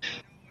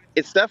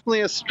definitely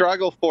a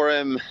struggle for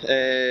him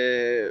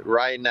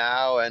right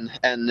now,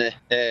 and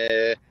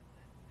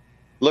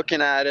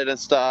looking at it and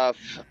stuff,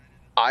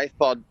 I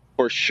thought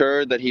for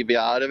sure that he'd be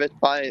out of it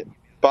by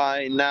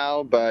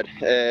now, but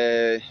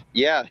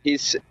yeah,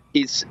 he's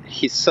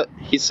such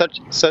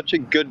a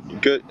good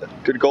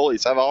goalie.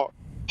 So I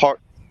have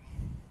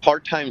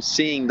hard time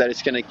seeing that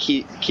it's going to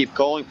keep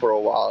going for a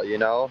while, you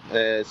know.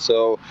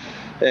 So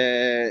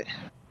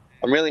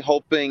I'm really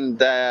hoping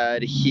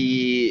that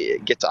he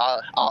gets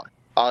out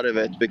of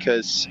it,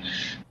 because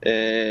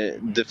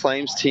the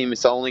Flames team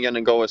is only going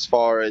to go as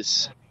far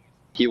as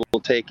he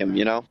will take him,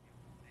 you know.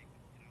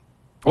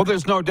 Well,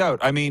 there's no doubt.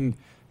 I mean,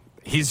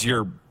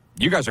 you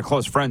guys are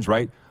close friends,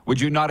 right? Would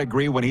you not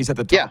agree when he's at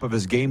the top of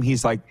his game,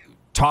 he's like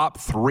top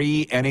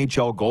 3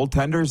 NHL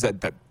goaltenders?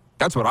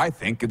 That's what I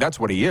think. That's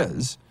what he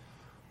is.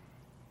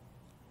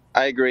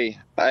 I agree.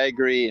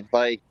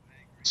 Like,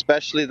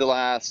 especially the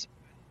last,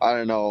 I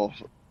don't know,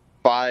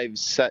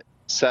 5-7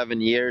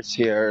 years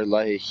here,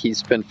 like,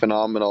 he's been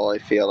phenomenal, I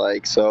feel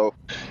like. So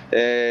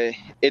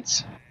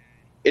it's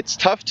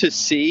tough to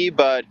see,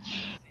 but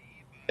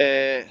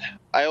I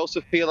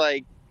also feel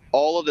like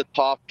all of the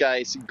top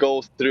guys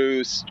go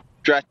through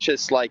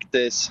stretches like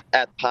this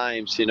at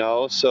times, you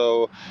know.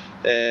 So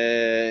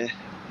I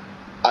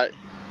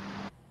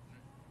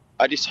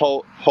just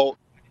hope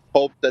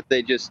that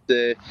they just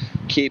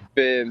keep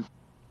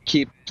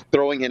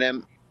throwing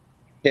him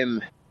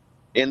in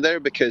there,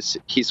 because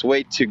he's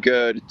way too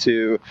good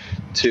to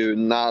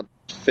not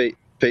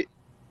figure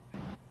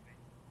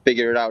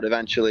it out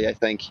eventually, I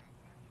think.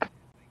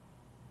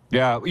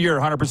 Yeah, you're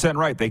 100%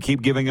 right. They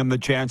keep giving him the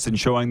chance and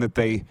showing that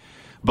they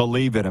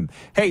believe in him.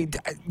 Hey,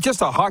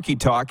 just a hockey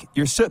talk.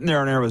 You're sitting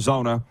there in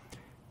Arizona.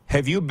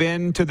 Have you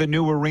been to the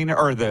new arena,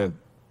 or the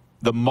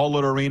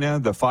Mullet Arena,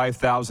 the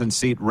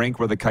 5,000-seat rink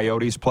where the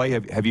Coyotes play?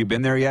 Have you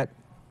been there yet?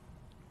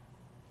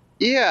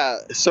 Yeah.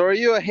 So are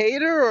you a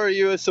hater or are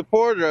you a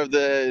supporter of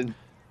the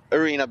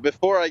arena,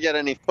 before I get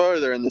any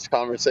further in this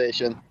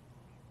conversation?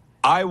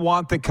 I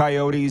want the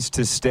Coyotes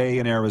to stay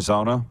in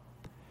Arizona,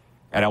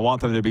 and I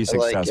want them to be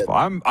successful.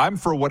 I'm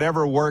for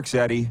whatever works,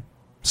 Eddie.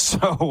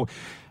 So,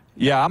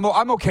 yeah,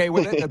 I'm okay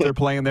with it that they're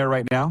playing there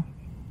right now.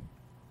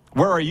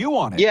 Where are you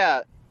on it?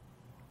 Yeah.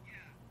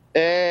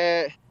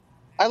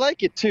 I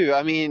like it too.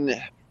 I mean,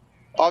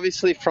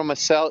 obviously from a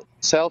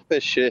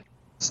selfish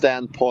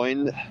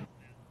standpoint,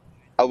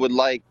 I would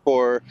like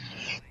for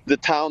the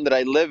town that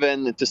I live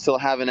in to still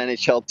have an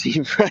NHL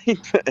team, right?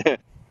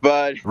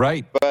 But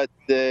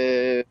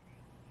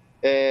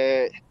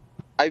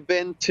I've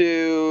been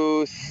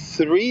to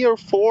 3 or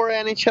 4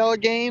 NHL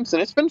games,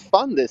 and it's been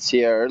fun this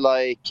year.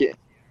 Like,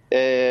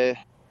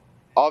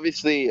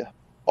 obviously,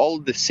 all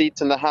the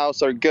seats in the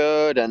house are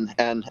good, and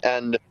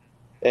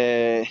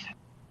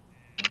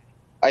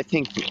I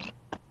think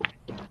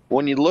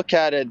when you look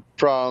at it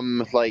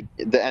from like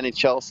the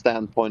NHL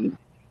standpoint,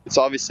 it's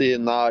obviously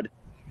not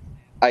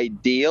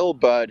ideal,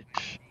 but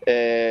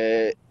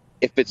if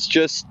it's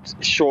just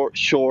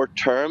short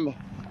term,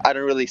 I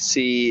don't really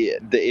see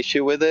the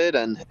issue with it.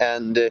 And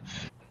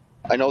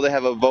I know they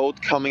have a vote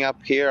coming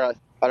up here.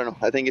 I don't know.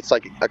 I think it's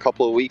like a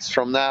couple of weeks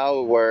from now,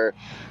 where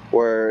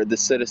the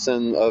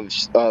citizen of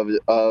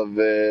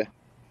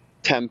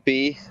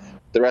Tempe,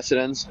 the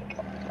residents,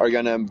 are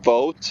going to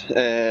vote,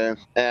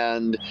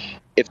 and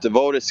if the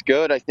vote is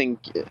good, I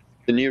think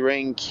the new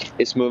rink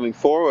is moving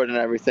forward and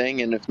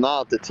everything, and if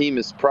not, the team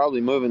is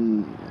probably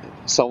moving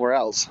somewhere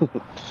else.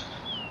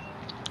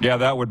 Yeah,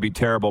 that would be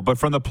terrible. But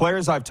from the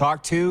players I've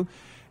talked to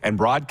and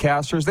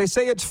broadcasters, they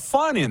say it's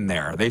fun in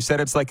there. They said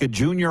it's like a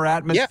junior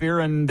atmosphere,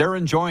 and they're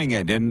enjoying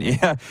it. And,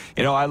 yeah,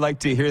 you know, I like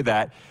to hear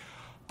that.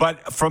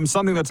 But from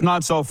something that's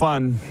not so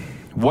fun,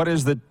 what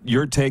is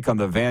your take on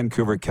the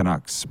Vancouver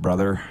Canucks,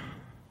 brother?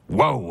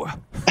 Whoa.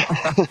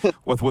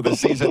 with the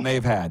season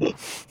they've had.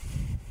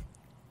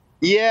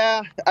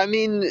 Yeah, I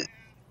mean,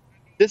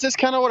 this is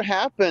kind of what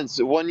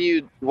happens when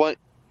you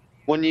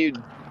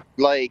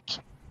like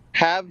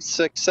have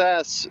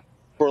success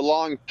for a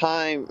long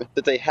time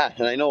that they had.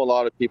 And I know a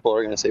lot of people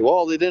are going to say,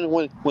 well, they didn't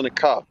win a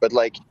cup, but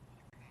like,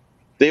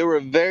 they were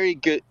a very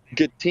good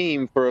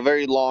team for a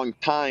very long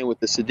time with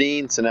the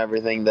Sedins and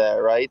everything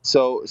there, right?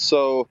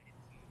 So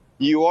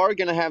you are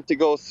going to have to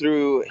go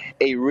through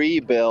a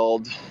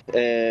rebuild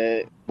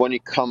when you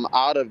come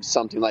out of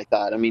something like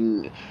that. I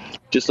mean,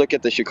 just look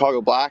at the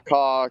Chicago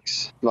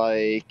Blackhawks.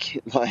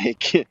 Like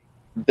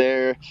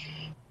they're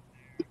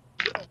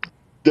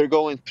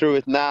going through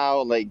it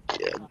now. Like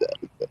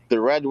the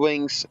Red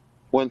Wings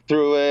went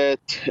through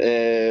it.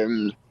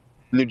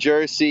 New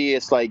Jersey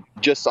is like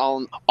just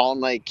on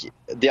like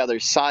the other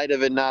side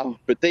of it now,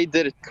 but they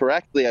did it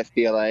correctly, I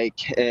feel like.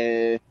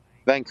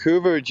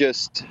 Vancouver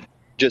just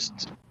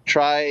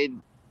tried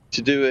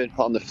to do it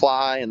on the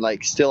fly and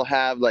like still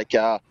have like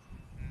a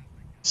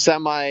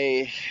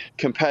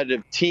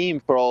semi-competitive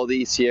team for all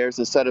these years,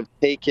 instead of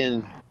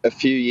taking a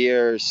few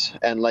years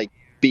and like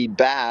be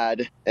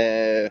bad.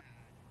 They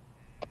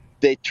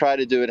try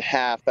to do it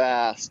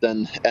half-assed,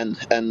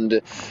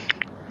 and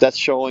that's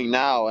showing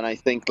now. And I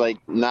think like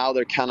now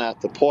they're kind of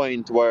at the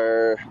point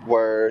where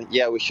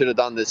yeah, we should have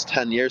done this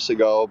 10 years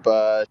ago,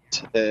 but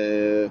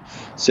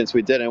since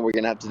we didn't, we're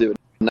gonna have to do it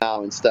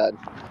now instead.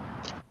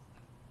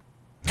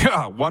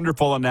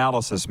 Wonderful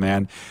analysis,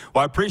 man.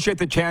 Well, I appreciate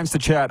the chance to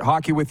chat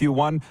hockey with you,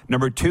 one.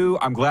 Number two,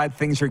 I'm glad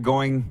things are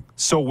going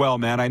so well,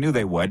 man. I knew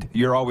they would.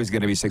 You're always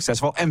going to be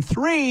successful. And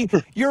three,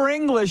 your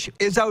English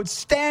is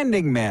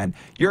outstanding, man.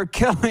 You're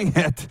killing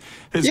it.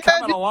 It's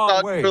coming a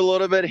long way. For a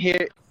little bit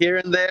here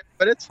and there,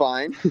 but it's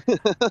fine.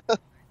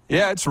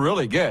 Yeah, it's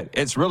really good.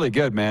 It's really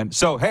good, man.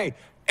 So, hey,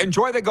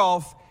 enjoy the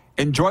golf,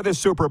 enjoy the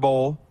Super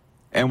Bowl,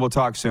 and we'll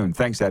talk soon.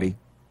 Thanks, Eddie.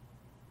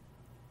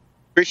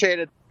 Appreciate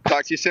it.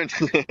 Talk to you soon.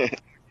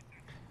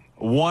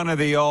 One of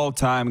the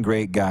all-time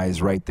great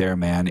guys right there,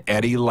 man.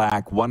 Eddie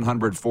Lack,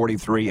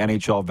 143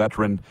 NHL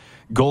veteran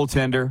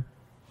goaltender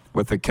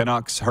with the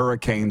Canucks,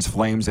 Hurricanes,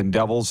 Flames, and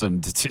Devils,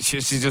 and she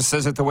just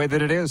says it the way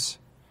that it is.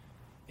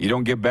 You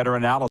don't get better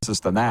analysis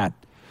than that.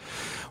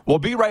 We'll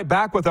be right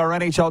back with our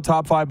NHL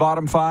Top 5,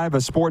 Bottom 5,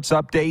 a sports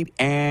update,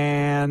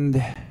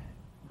 and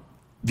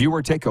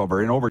viewer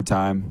takeover in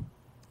overtime.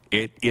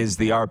 It is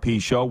the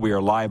RP Show. We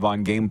are live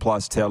on Game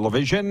Plus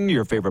Television,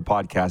 your favorite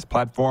podcast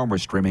platform. We're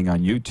streaming on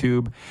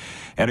YouTube.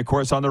 And, of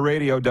course, on the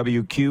radio,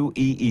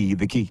 WQEE,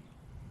 The Key.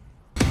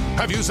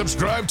 Have you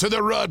subscribed to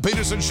the Rod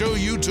Peterson Show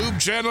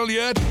YouTube channel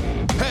yet?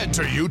 Head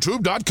to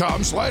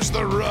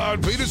youtube.com/The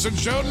Rod Peterson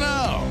Show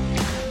now.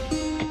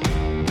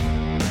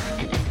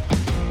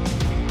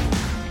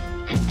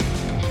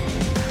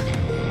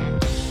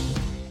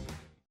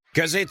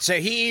 Cause it's a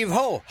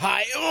heave-ho,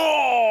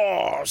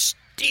 hi-oh,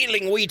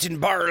 stealing wheat and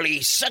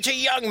barley, such a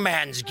young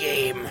man's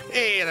game.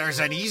 Hey, there's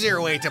an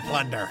easier way to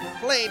plunder.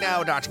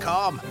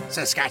 PlayNow.com,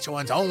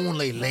 Saskatchewan's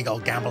only legal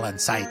gambling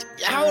site.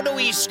 How do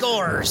we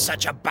score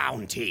such a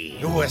bounty?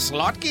 With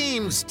slot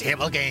games,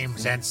 table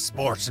games, and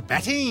sports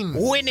betting.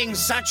 Winning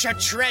such a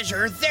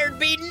treasure, there'd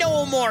be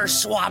no more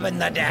swabbing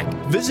the deck.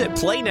 Visit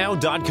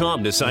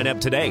PlayNow.com to sign up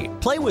today.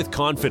 Play with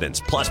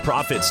confidence, plus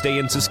profits stay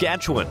in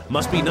Saskatchewan.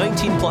 Must be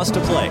 19 plus to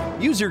play.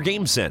 Use your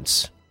game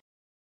sense.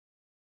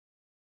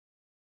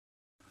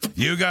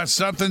 You got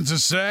something to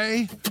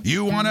say?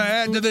 You want to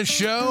add to the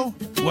show?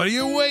 What are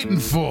you waiting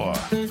for?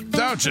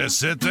 Don't just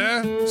sit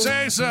there.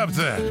 Say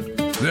something.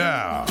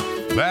 Now,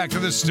 back to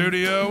the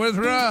studio with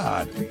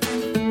Rod.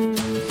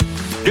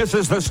 This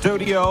is the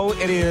studio.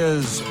 It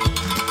is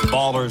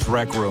Ballers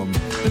Rec Room.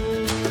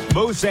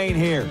 Moose ain't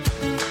here.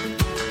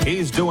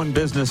 He's doing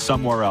business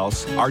somewhere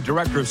else. Our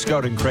director of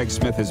scouting, Craig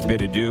Smith, has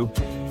bid adieu.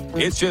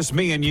 It's just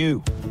me and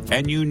you.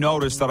 And you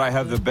notice that I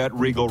have the Bet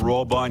Regal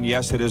robe on.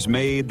 Yes, it has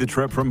made the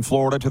trip from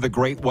Florida to the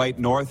Great White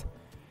North.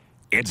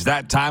 It's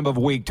that time of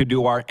week to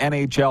do our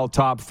NHL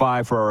Top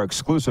 5 for our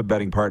exclusive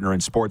betting partner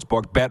and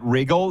sportsbook, Bet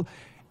Regal.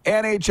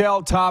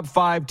 NHL Top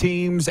 5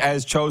 teams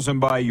as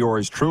chosen by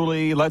yours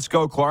truly. Let's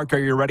go, Clark. Are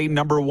you ready?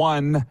 Number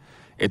 1,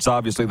 it's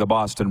obviously the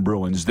Boston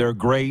Bruins. They're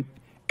great,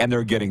 and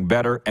they're getting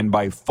better, and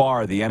by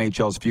far the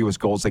NHL's fewest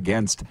goals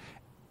against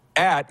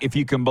at, if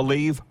you can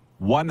believe,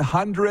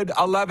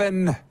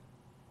 111.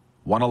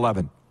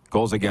 111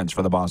 goals against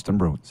for the Boston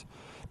Bruins.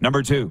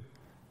 Number 2,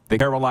 the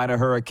Carolina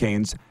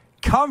Hurricanes,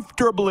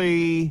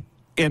 comfortably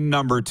in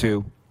number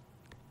 2,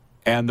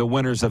 and the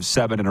winners of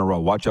 7 in a row.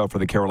 Watch out for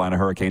the Carolina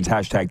Hurricanes.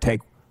 Hashtag take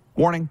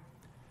warning.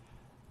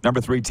 Number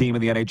 3 team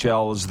in the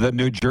NHL is the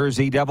New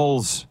Jersey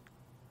Devils.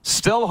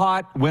 Still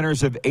hot,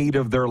 winners of 8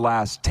 of their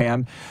last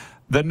 10.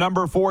 The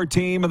number 4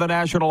 team in the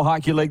National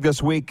Hockey League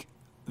this week,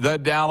 the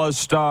Dallas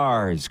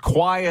Stars,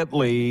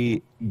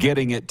 quietly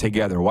getting it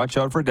together. Watch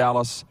out for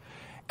Dallas.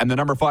 And the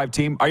number 5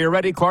 team, are you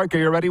ready, Clark? Are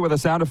you ready with a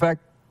sound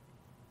effect?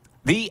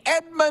 The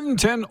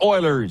Edmonton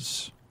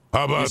Oilers.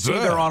 How about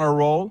that? They're on a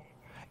roll.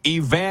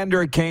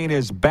 Evander Kane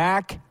is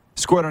back.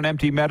 Scored an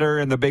empty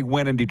netter in the big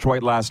win in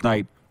Detroit last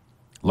night.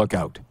 Look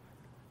out.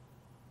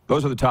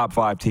 Those are the top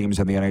 5 teams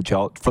in the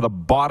NHL. For the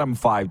bottom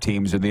 5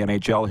 teams in the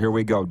NHL, here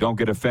we go. Don't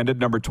get offended.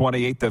 Number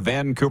 28, the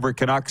Vancouver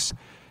Canucks.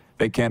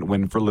 They can't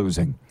win for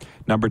losing.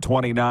 Number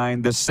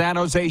 29, the San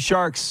Jose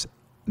Sharks.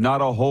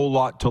 Not a whole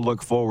lot to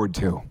look forward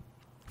to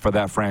for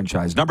that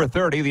franchise. Number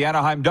 30, the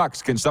Anaheim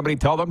Ducks. Can somebody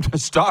tell them to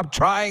stop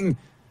trying?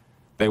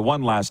 They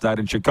won last night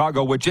in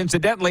Chicago, which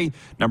incidentally,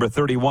 number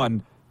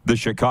 31, the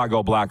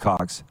Chicago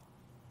Blackhawks.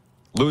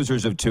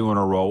 Losers of 2 in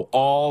a row.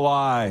 All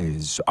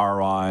eyes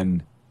are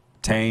on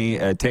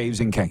Taves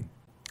and Kane.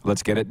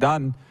 Let's get it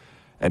done.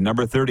 And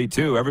number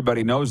 32,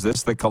 everybody knows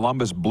this, the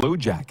Columbus Blue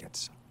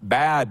Jackets.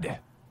 Bad.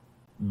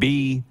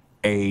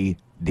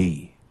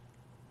 B-A-D.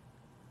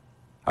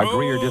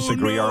 Agree or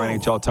disagree, our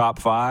NHL Top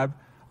 5?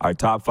 Our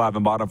Top 5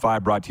 and Bottom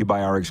 5 brought to you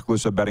by our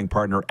exclusive betting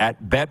partner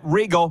at Bet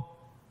Regal.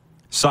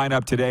 Sign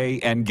up today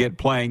and get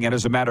playing. And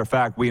as a matter of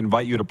fact, we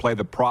invite you to play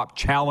the Prop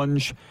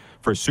Challenge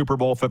for Super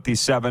Bowl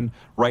 57.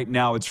 Right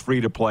now, it's free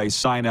to play.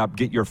 Sign up,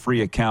 get your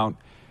free account,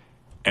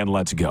 and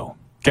let's go.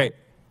 Okay.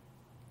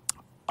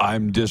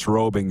 I'm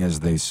disrobing,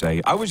 as they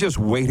say. I was just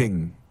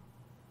waiting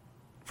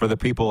for the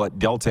people at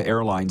Delta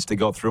Airlines to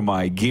go through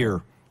my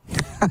gear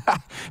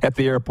at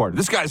the airport.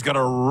 This guy's got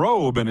a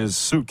robe in his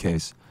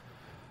suitcase.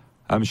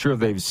 I'm sure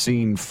they've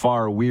seen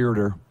far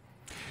weirder.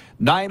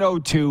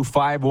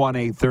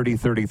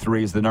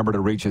 902-518-3033 is the number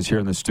to reach us here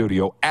in the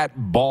studio at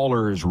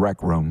Ballers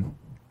Rec Room.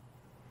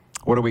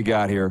 What do we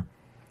got here?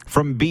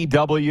 From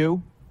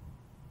BW,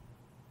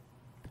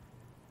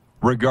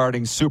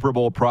 regarding Super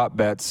Bowl prop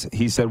bets.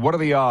 He said, what are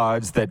the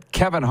odds that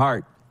Kevin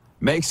Hart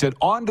makes it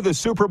onto the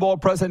Super Bowl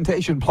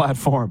presentation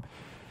platform?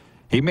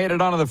 He made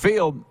it onto the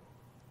field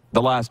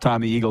the last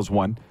time the Eagles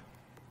won.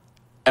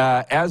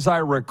 As I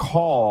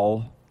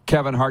recall,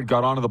 Kevin Hart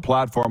got onto the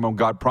platform and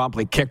got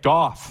promptly kicked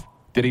off.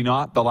 Did he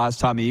not, the last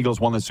time the Eagles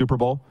won the Super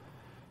Bowl?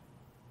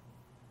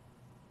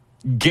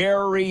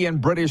 Gary in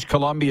British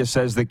Columbia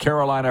says the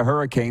Carolina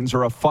Hurricanes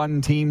are a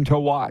fun team to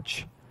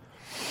watch.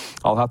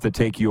 I'll have to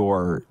take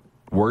your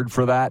word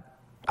for that.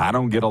 I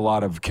don't get a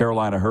lot of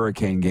Carolina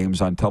Hurricane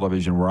games on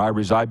television where I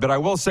reside, but I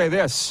will say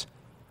this.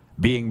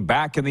 Being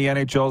back in the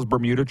NHL's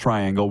Bermuda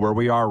Triangle, where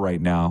we are right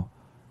now,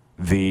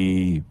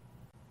 the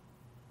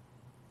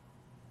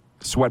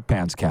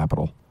sweatpants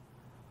capital,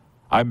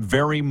 I'm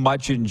very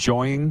much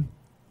enjoying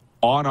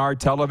on our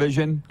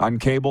television, on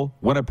cable,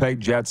 Winnipeg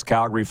Jets,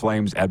 Calgary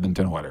Flames,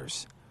 Edmonton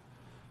Oilers.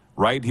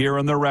 Right here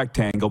in the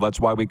rectangle, that's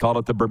why we call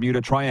it the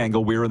Bermuda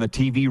Triangle. We're in the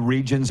TV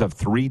regions of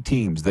three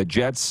teams, the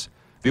Jets,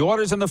 the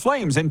Oilers, and the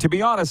Flames. And to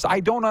be honest,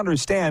 I don't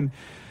understand.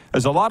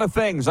 There's a lot of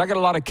things. I got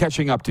a lot of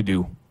catching up to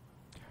do.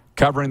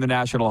 Covering the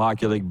National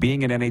Hockey League,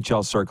 being in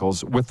NHL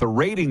circles, with the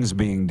ratings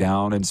being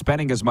down and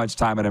spending as much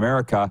time in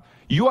America,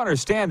 you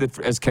understand that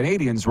as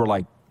Canadians, we're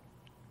like,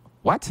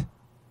 what?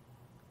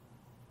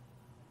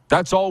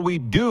 That's all we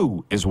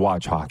do is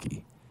watch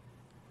hockey.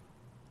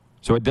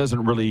 So it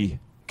doesn't really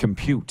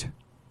compute.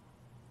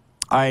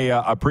 I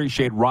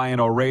appreciate Ryan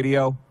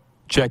O'Radio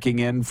checking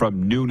in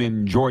from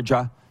Noonan,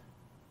 Georgia.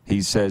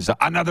 He says,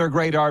 another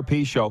great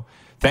RP show.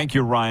 Thank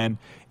you, Ryan.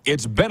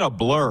 It's been a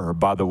blur,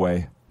 by the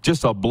way.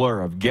 Just a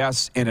blur of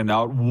guests in and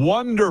out.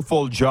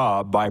 Wonderful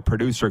job by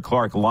producer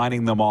Clark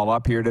lining them all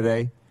up here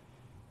today.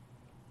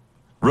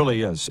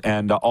 Really is.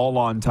 And all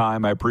on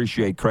time. I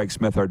appreciate Craig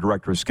Smith, our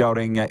director of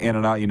scouting, in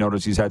and out. You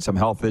notice he's had some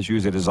health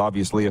issues. It has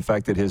obviously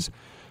affected his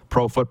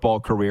pro football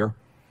career.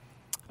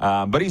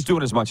 But he's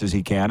doing as much as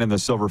he can. And the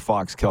Silver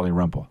Fox, Kelly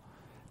Rimple.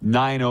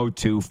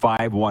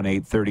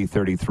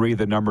 902-518-3033,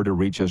 the number to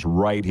reach us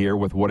right here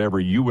with whatever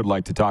you would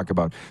like to talk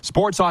about.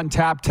 Sports on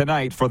tap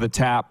tonight for the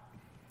Tap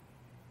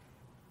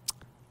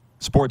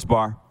Sports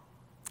Bar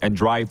and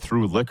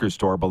drive-through liquor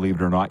store, believe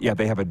it or not. Yeah,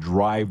 they have a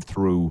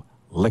drive-through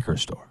liquor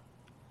store.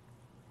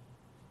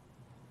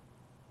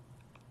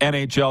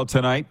 NHL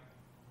tonight.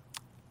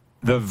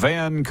 The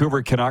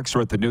Vancouver Canucks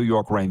are at the New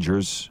York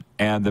Rangers,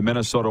 and the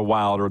Minnesota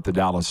Wild are at the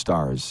Dallas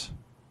Stars.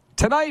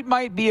 Tonight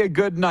might be a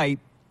good night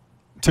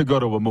to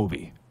go to a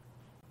movie.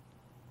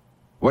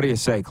 What do you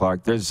say,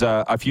 Clark? There's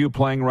a few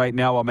playing right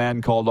now. A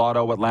Man Called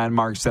Otto at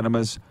Landmark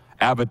Cinemas.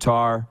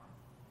 Avatar.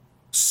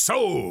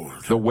 Sold.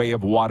 The Way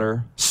of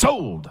Water.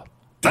 Sold.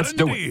 Let's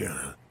do it.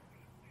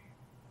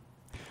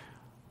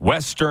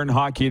 Western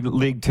Hockey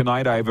League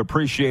tonight. I've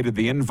appreciated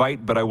the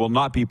invite, but I will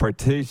not be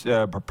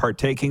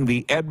partaking.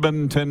 The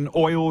Edmonton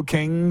Oil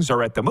Kings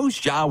are at the Moose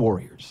Jaw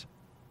Warriors.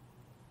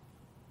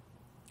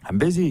 I'm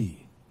busy.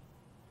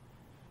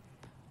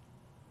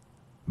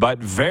 But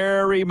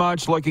very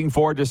much looking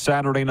forward to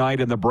Saturday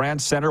night in the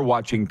Brandt Center,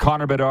 watching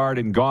Connor Bedard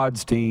and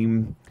God's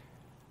team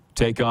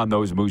take on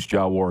those Moose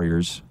Jaw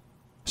Warriors.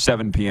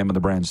 7 p.m. in the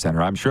Brandt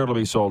Center. I'm sure it'll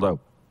be sold out.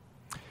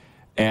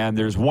 And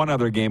there's one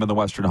other game in the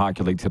Western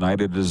Hockey League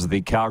tonight. It is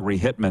the Calgary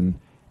Hitmen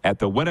at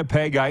the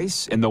Winnipeg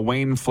Ice in the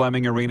Wayne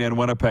Fleming Arena in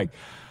Winnipeg.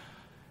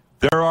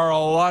 There are a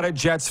lot of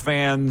Jets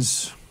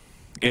fans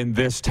in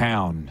this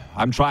town.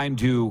 I'm trying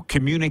to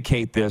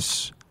communicate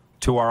this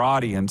to our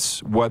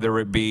audience, whether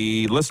it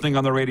be listening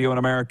on the radio in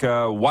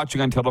America,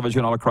 watching on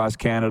television all across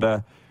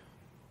Canada.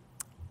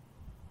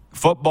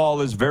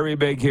 Football is very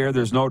big here.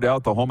 There's no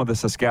doubt the home of the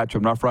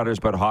Saskatchewan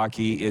Roughriders, but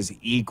hockey is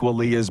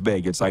equally as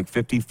big. It's like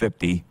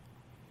 50-50.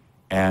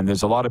 And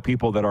there's a lot of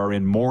people that are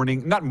in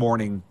mourning, not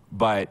mourning,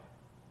 but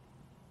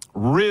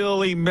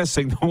really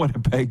missing the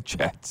Winnipeg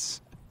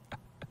Jets.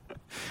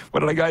 What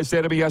did a guy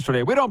say to me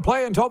yesterday? We don't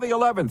play until the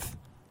 11th.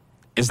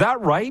 Is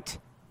that right?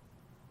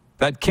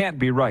 That can't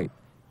be right.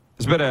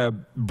 There's been a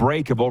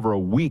break of over a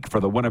week for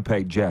the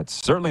Winnipeg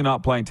Jets. Certainly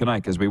not playing tonight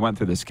because we went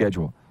through the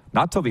schedule.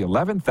 Not till the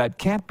 11th? That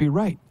can't be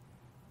right.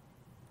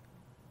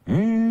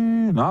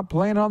 Not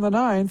playing on the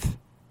 9th.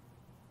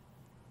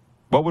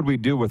 What would we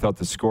do without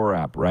the Score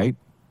app, right?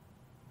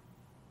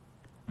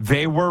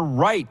 They were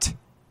right.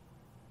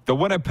 The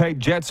Winnipeg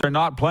Jets are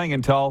not playing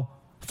until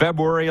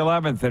February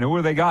 11th. And who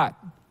have they got?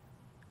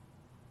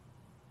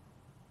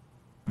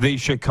 The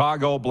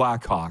Chicago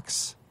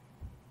Blackhawks.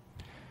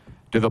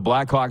 Do the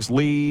Blackhawks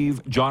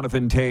leave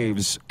Jonathan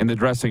Taves in the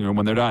dressing room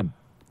when they're done?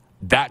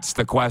 That's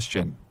the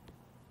question.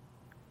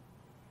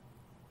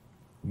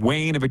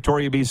 Wayne of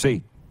Victoria,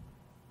 BC.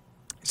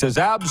 Says,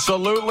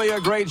 absolutely a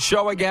great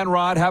show again,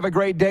 Rod. Have a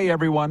great day,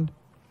 everyone.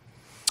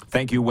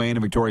 Thank you, Wayne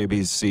of Victoria,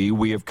 BC.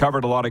 We have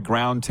covered a lot of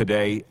ground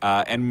today.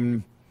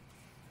 And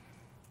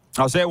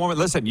I'll say it one minute.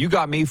 Listen, you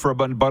got me for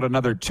about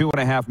another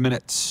 2.5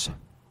 minutes.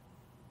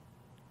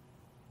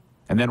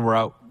 And then we're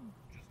out.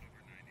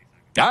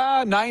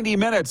 90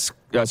 minutes.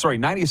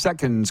 90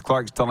 seconds,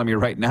 Clark's telling me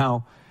right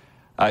now.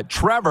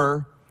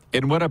 Trevor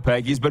in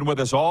Winnipeg, he's been with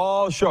us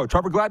all show.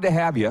 Trevor, glad to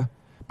have you.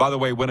 By the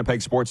way,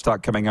 Winnipeg Sports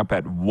Talk coming up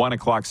at 1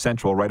 o'clock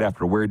Central right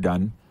after we're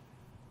done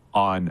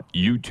on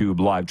YouTube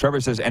Live. Trevor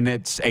says, and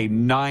it's a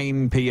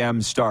 9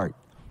 p.m. start.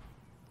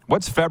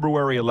 What's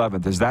February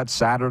 11th? Is that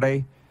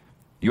Saturday?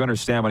 You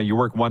understand, when you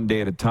work one day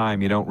at a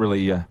time, you don't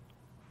really...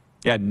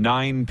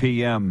 9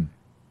 p.m.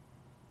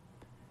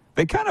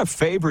 They kind of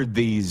favored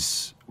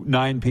these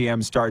 9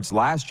 p.m. starts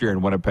last year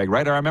in Winnipeg,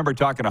 right? I remember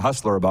talking to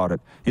Hustler about it.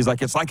 He's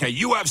like, it's like a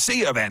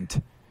UFC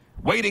event,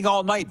 waiting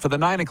all night for the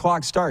 9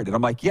 o'clock start. And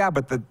I'm like, yeah,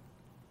 but the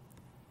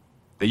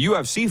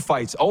UFC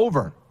fight's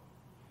over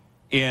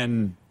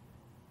in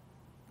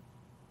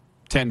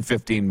 10,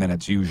 15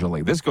 minutes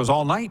usually. This goes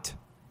all night.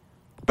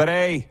 But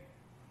hey,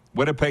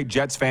 Winnipeg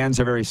Jets fans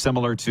are very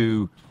similar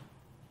to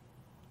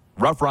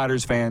Rough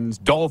Riders fans,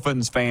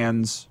 Dolphins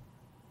fans,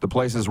 the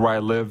places where I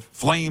live,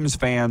 Flames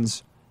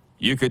fans.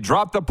 You could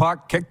drop the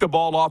puck, kick the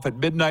ball off at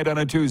midnight on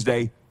a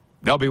Tuesday.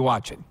 They'll be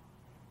watching.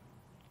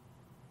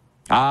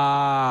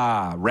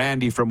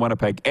 Randy from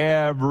Winnipeg.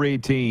 Every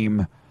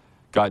team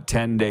got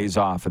 10 days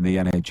off in the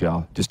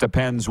NHL. Just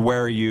depends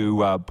where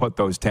you put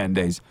those 10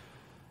 days.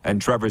 And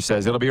Trevor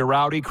says it'll be a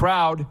rowdy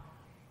crowd.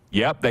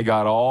 Yep, they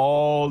got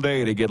all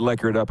day to get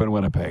liquored up in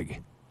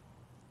Winnipeg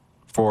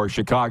for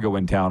Chicago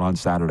in town on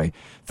Saturday.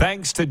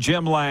 Thanks to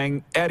Jim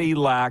Lang, Eddie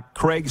Lack,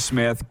 Craig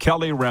Smith,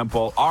 Kelly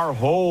Rempel, our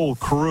whole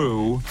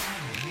crew.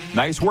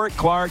 Nice work,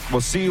 Clark.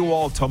 We'll see you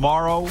all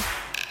tomorrow.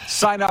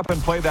 Sign up and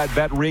play that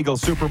Bet Regal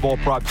Super Bowl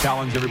Prop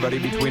Challenge, everybody,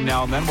 between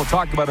now and then. We'll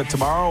talk about it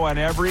tomorrow and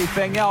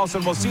everything else,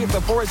 and we'll see you at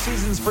the Four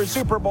Seasons for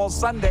Super Bowl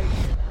Sunday.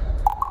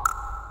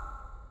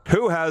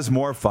 Who has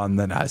more fun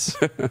than us?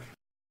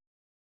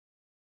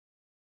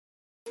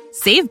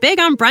 Save big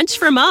on brunch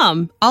for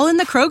mom, all in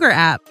the Kroger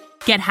app.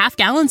 Get half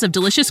gallons of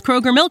delicious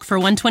Kroger milk for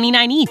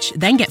 $1.29 each.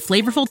 Then get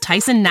flavorful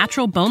Tyson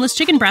natural boneless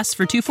chicken breasts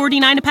for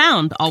 $2.49 a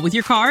pound, all with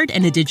your card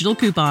and a digital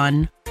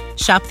coupon.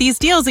 Shop these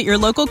deals at your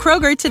local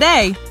Kroger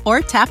today,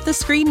 or tap the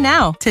screen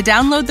now to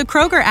download the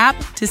Kroger app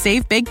to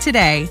save big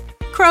today.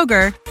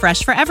 Kroger,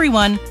 fresh for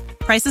everyone.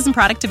 Prices and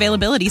product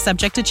availability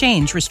subject to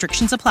change.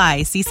 Restrictions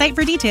apply. See site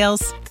for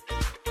details.